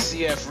Zoo and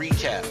CF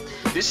recap.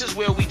 This is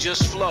where we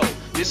just flow.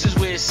 This is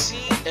where C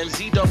and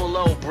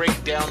ZOO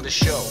break down the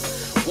show.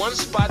 One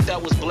spot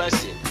that was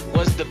blessed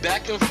was the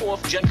back and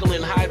forth Jekyll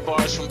and Hyde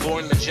bars from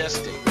Bjorn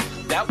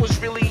Majestik. That was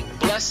really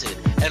blessed,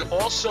 and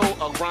also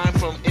a rhyme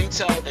from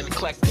iNTeLL and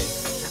Eclectic.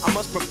 I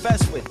must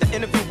profess with, the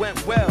interview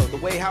went well, the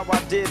way how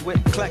I did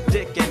with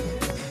Eclectic and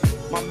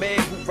my man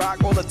who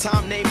rock all the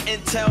time named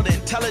iNTeLL, the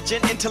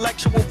intelligent,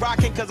 intellectual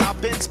rockin', cause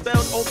I've been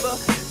spelled over,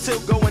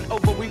 still going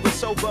over, we was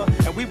sober,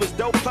 and we was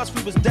dope, plus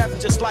we was deaf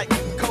just like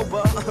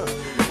Cobra.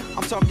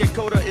 I'm talking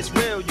Coda, it's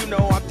real, you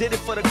know, I did it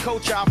for the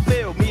culture, I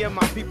feel, me and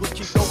my people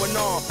keep going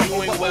on.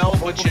 Doing well,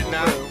 but you're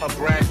not a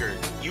braggart.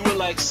 You were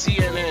like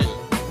CNN,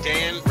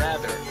 Dan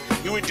Rather.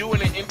 You were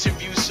doing an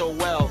interview so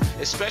well,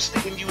 especially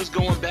when you was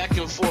going back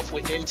and forth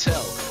with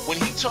iNTeLL. When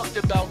he talked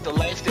about the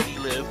life that he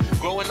lived,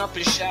 growing up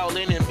in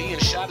Shaolin and being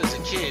shot as a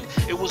kid,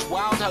 it was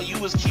wild how you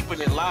was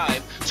keeping it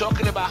live,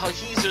 talking about how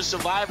he's a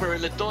survivor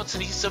and the thoughts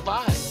that he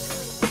survived.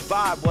 The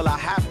vibe, well, I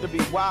have to be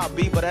wild,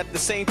 B, but at the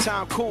same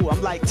time cool.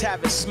 I'm like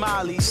Tavis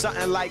Smiley,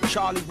 something like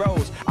Charlie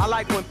Rose. I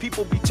like when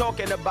people be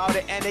talking about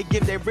it and they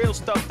give their real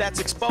stuff that's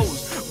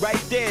exposed.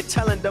 Right there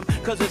telling them,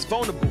 cause it's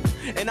vulnerable.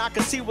 And I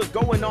can see what's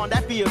going on,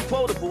 that be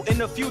quotable. In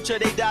the future,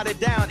 they dialed it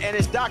down and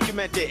it's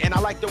documented. And I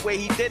like the way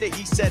he did it,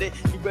 he said it,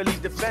 he really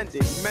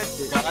defended, he meant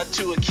it. God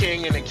to a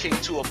king and a king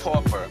to a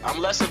pauper. I'm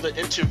less of an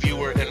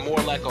interviewer and more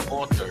like an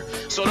author.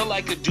 Sort of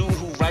like a dude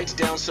who writes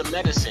down some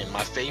medicine.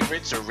 My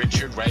favorites are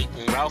Richard Wright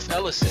and Ralph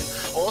Ellison.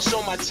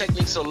 Also, my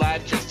techniques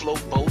alive can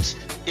float boats.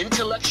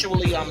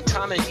 Intellectually, I'm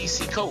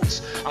Ta-Nehisi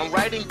Coates. I'm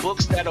writing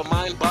books that'll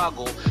mind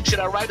boggle. Should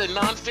I write a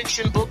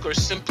non-fiction book or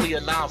simply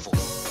a novel?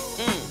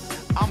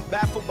 I'm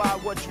baffled by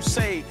what you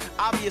say.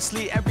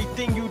 Obviously,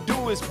 everything you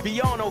do is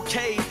beyond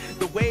okay.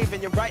 The wave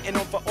and you're writing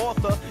on for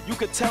author. You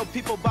could tell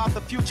people about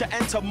the future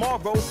and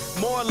tomorrow.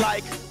 More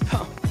like,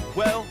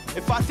 Well,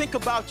 if I think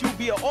about you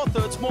be an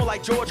author, it's more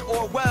like George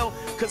Orwell.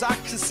 Cause I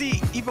can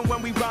see, even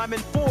when we rhyme in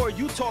 4,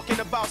 you talking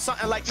about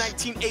something like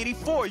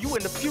 1984. You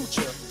in the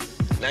future.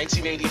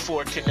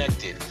 1984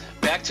 connected.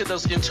 Back to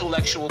those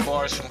intellectual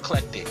bars from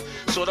Eclectic.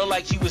 Sort of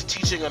like he was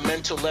teaching a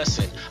mental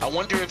lesson. I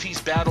wonder if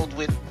he's battled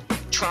with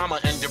trauma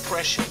and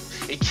depression.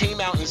 It came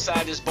out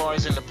inside his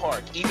bars in the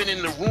park. Even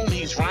in the room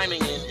he's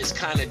rhyming in is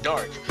kind of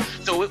dark.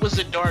 So it was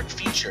a dark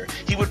feature.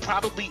 He would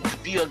probably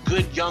be a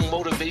good young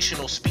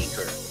motivational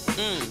speaker.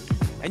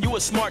 And you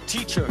a smart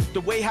teacher. The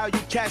way how you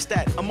catch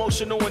that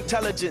emotional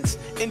intelligence.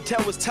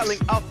 iNTeLL was telling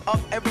of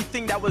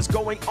everything that was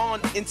going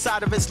on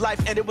inside of his life,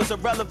 and it was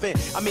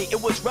irrelevant. I mean,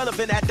 it was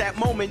relevant at that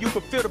moment. You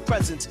could feel the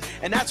presence,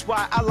 and that's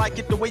why I like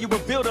it the way you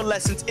reveal the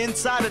lessons.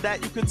 Inside of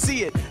that, you could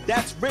see it.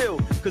 That's real,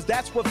 because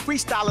that's what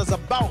freestyle is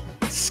about.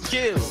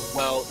 Skill.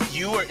 Well,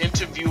 you are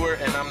interviewer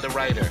and I'm the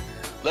writer.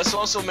 Let's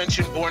also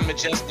mention Bjorn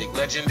Majestik,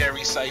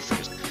 legendary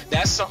ciphers.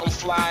 That's something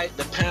fly,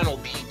 the panel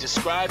be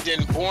described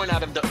in Born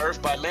Out of the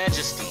Earth by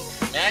Majesty.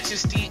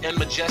 Majesty and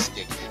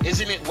Majestic.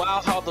 Isn't it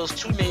wild how those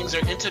two names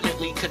are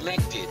intimately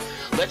connected?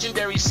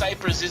 Legendary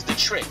ciphers is the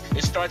trick.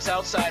 It starts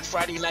outside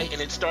Friday night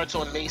and it starts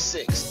on May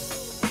 6th.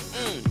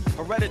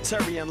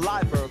 Hereditary and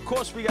Liver. Of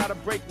course we gotta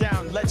break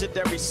down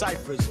legendary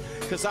ciphers,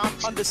 cause I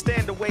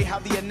understand the way how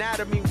the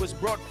anatomy was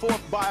brought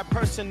forth by a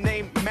person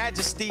named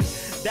Majesty.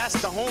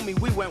 That's the homie,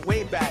 we went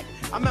way back.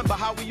 I remember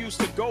how we used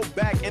to go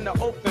back in the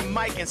open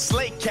mic and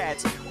slay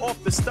cats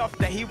off the stuff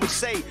that he would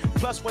say.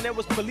 Plus when there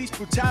was police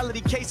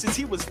brutality cases,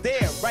 he was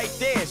there, right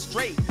there,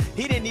 straight.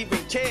 He didn't even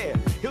care.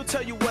 He'll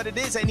tell you what it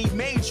is and he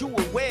made you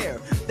aware.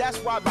 That's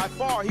why by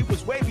far he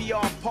was way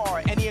beyond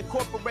par, and he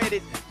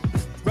incorporated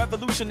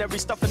revolutionary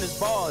stuff in his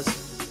bars.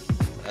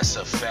 That's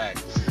a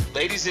fact.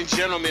 Ladies and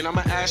gentlemen, I'm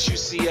going to ask you,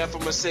 CF, I'm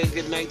going to say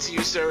goodnight to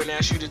you, sir, and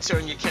ask you to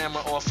turn your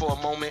camera off for a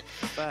moment.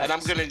 And I'm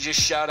going to just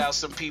shout out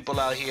some people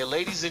out here.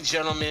 Ladies and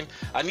gentlemen,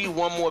 I need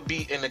one more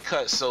beat in the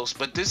cut,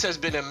 but this has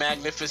been a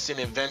magnificent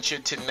adventure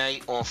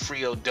tonight on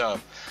freeodub.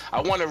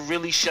 I want to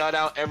really shout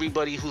out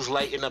everybody who's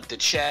lighting up the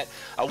chat.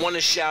 I want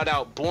to shout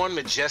out Bjorn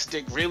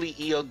Majestik, really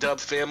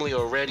EODUB family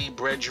already,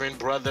 brethren,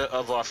 brother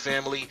of our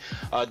family.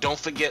 Don't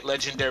forget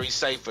legendary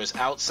ciphers,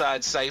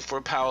 Outside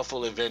Cipher,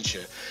 Powerful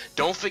Adventure.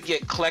 Don't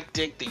forget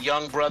Eclectic, the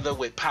young brother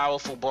with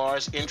powerful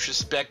bars,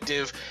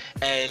 introspective,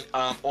 and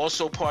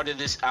also part of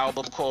this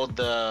album called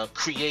The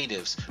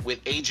Creatives with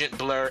Agent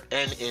Blur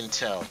and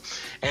iNTeLL.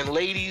 And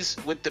ladies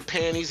with the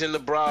panties and the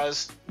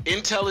bras,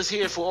 iNTeLL is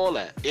here for all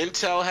that.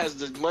 iNTeLL has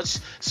the much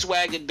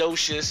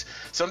swaggadocious.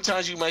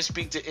 Sometimes you might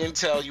speak to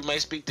iNTeLL, you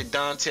might speak to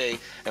Dante,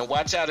 and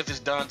watch out if it's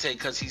Dante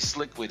because he's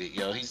slick with it,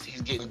 yo. He's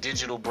getting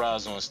digital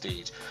bras on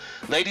stage.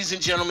 Ladies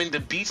and gentlemen, the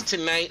beats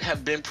tonight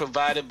have been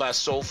provided by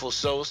Soulful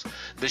Soze.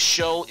 The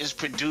show is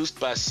produced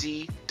by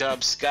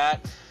C-Dub Scott.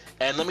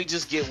 And let me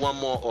just get one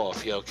more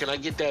off, yo. Can I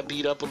get that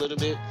beat up a little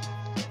bit?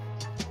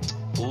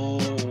 Ooh,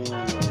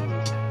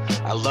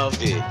 I love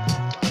it.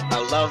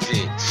 I love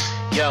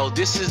it. Yo,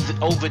 this is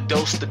the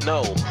Overdose to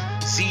Know.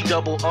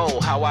 Z-double-O,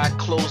 how I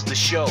close the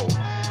show.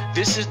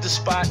 This is the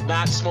spot,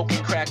 not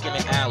smoking crack in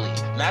the alley.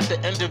 Not the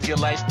end of your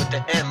life, but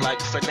the end,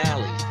 like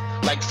finale.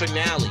 Like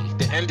finale,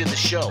 the end of the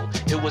show.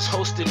 It was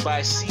hosted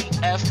by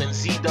CF and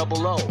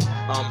Z-double-O.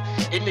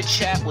 In the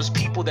chat was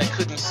people that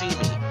couldn't see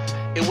me.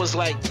 It was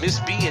like Miss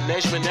B and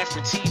Nejma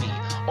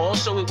Nefertiti.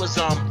 Also, it was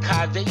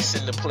Kai Vase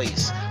in the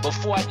place.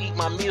 Before I eat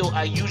my meal,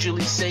 I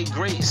usually say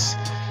grace.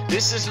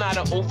 This is not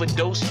an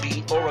overdose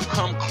beat or a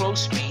come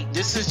close beat.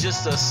 This is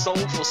just a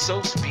Soulful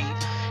Soze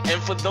beat.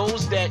 And for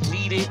those that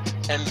need it,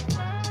 and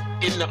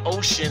in the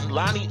ocean,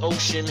 Lonnie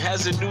Ocean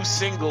has a new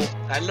single.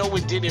 I know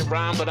it didn't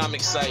rhyme, but I'm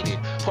excited.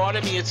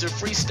 Pardon me, it's a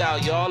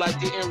freestyle, y'all. I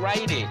didn't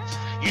write it.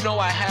 You know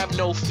I have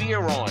no fear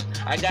on.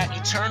 I got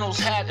Eternal's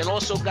hat and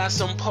also got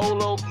some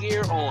polo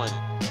gear on.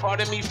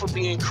 Pardon me for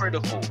being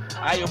critical.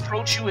 I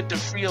approach you at the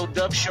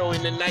freeodub show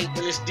in the night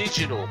when it's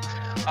digital.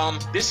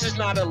 This is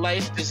not a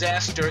life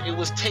disaster. It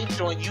was taped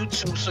on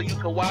YouTube so you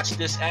can watch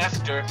this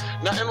after.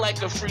 Nothing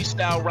like a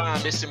freestyle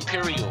rhyme. It's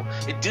imperial.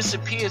 It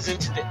disappears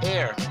into the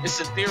air. It's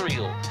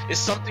ethereal. It's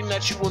something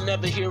that you will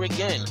never hear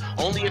again.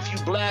 Only if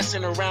you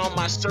blasting around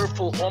my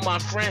circle or my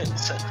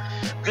friends.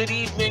 Good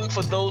evening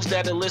for those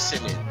that are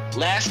listening.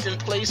 Last in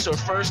place or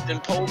first in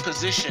pole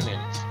positioning.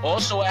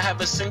 Also, I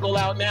have a single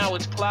out now.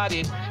 It's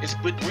plotted. It's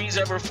with Breeze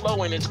Ever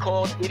Flowing. It's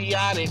called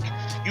Idiotic.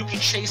 You can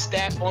chase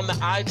that on the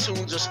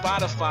iTunes or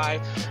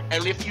Spotify.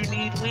 And if you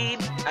need weed,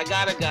 I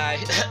got a guy.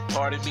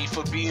 Pardon me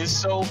for being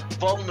so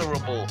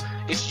vulnerable.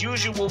 It's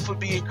usual for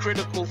being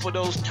critical for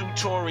those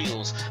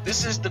tutorials.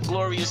 This is the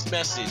glorious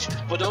message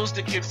for those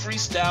that can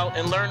freestyle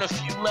and learn a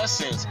few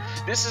lessons.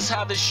 This is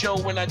how the show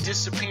when I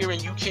disappear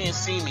and you can't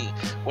see me.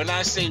 When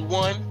I say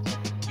one,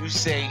 you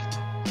say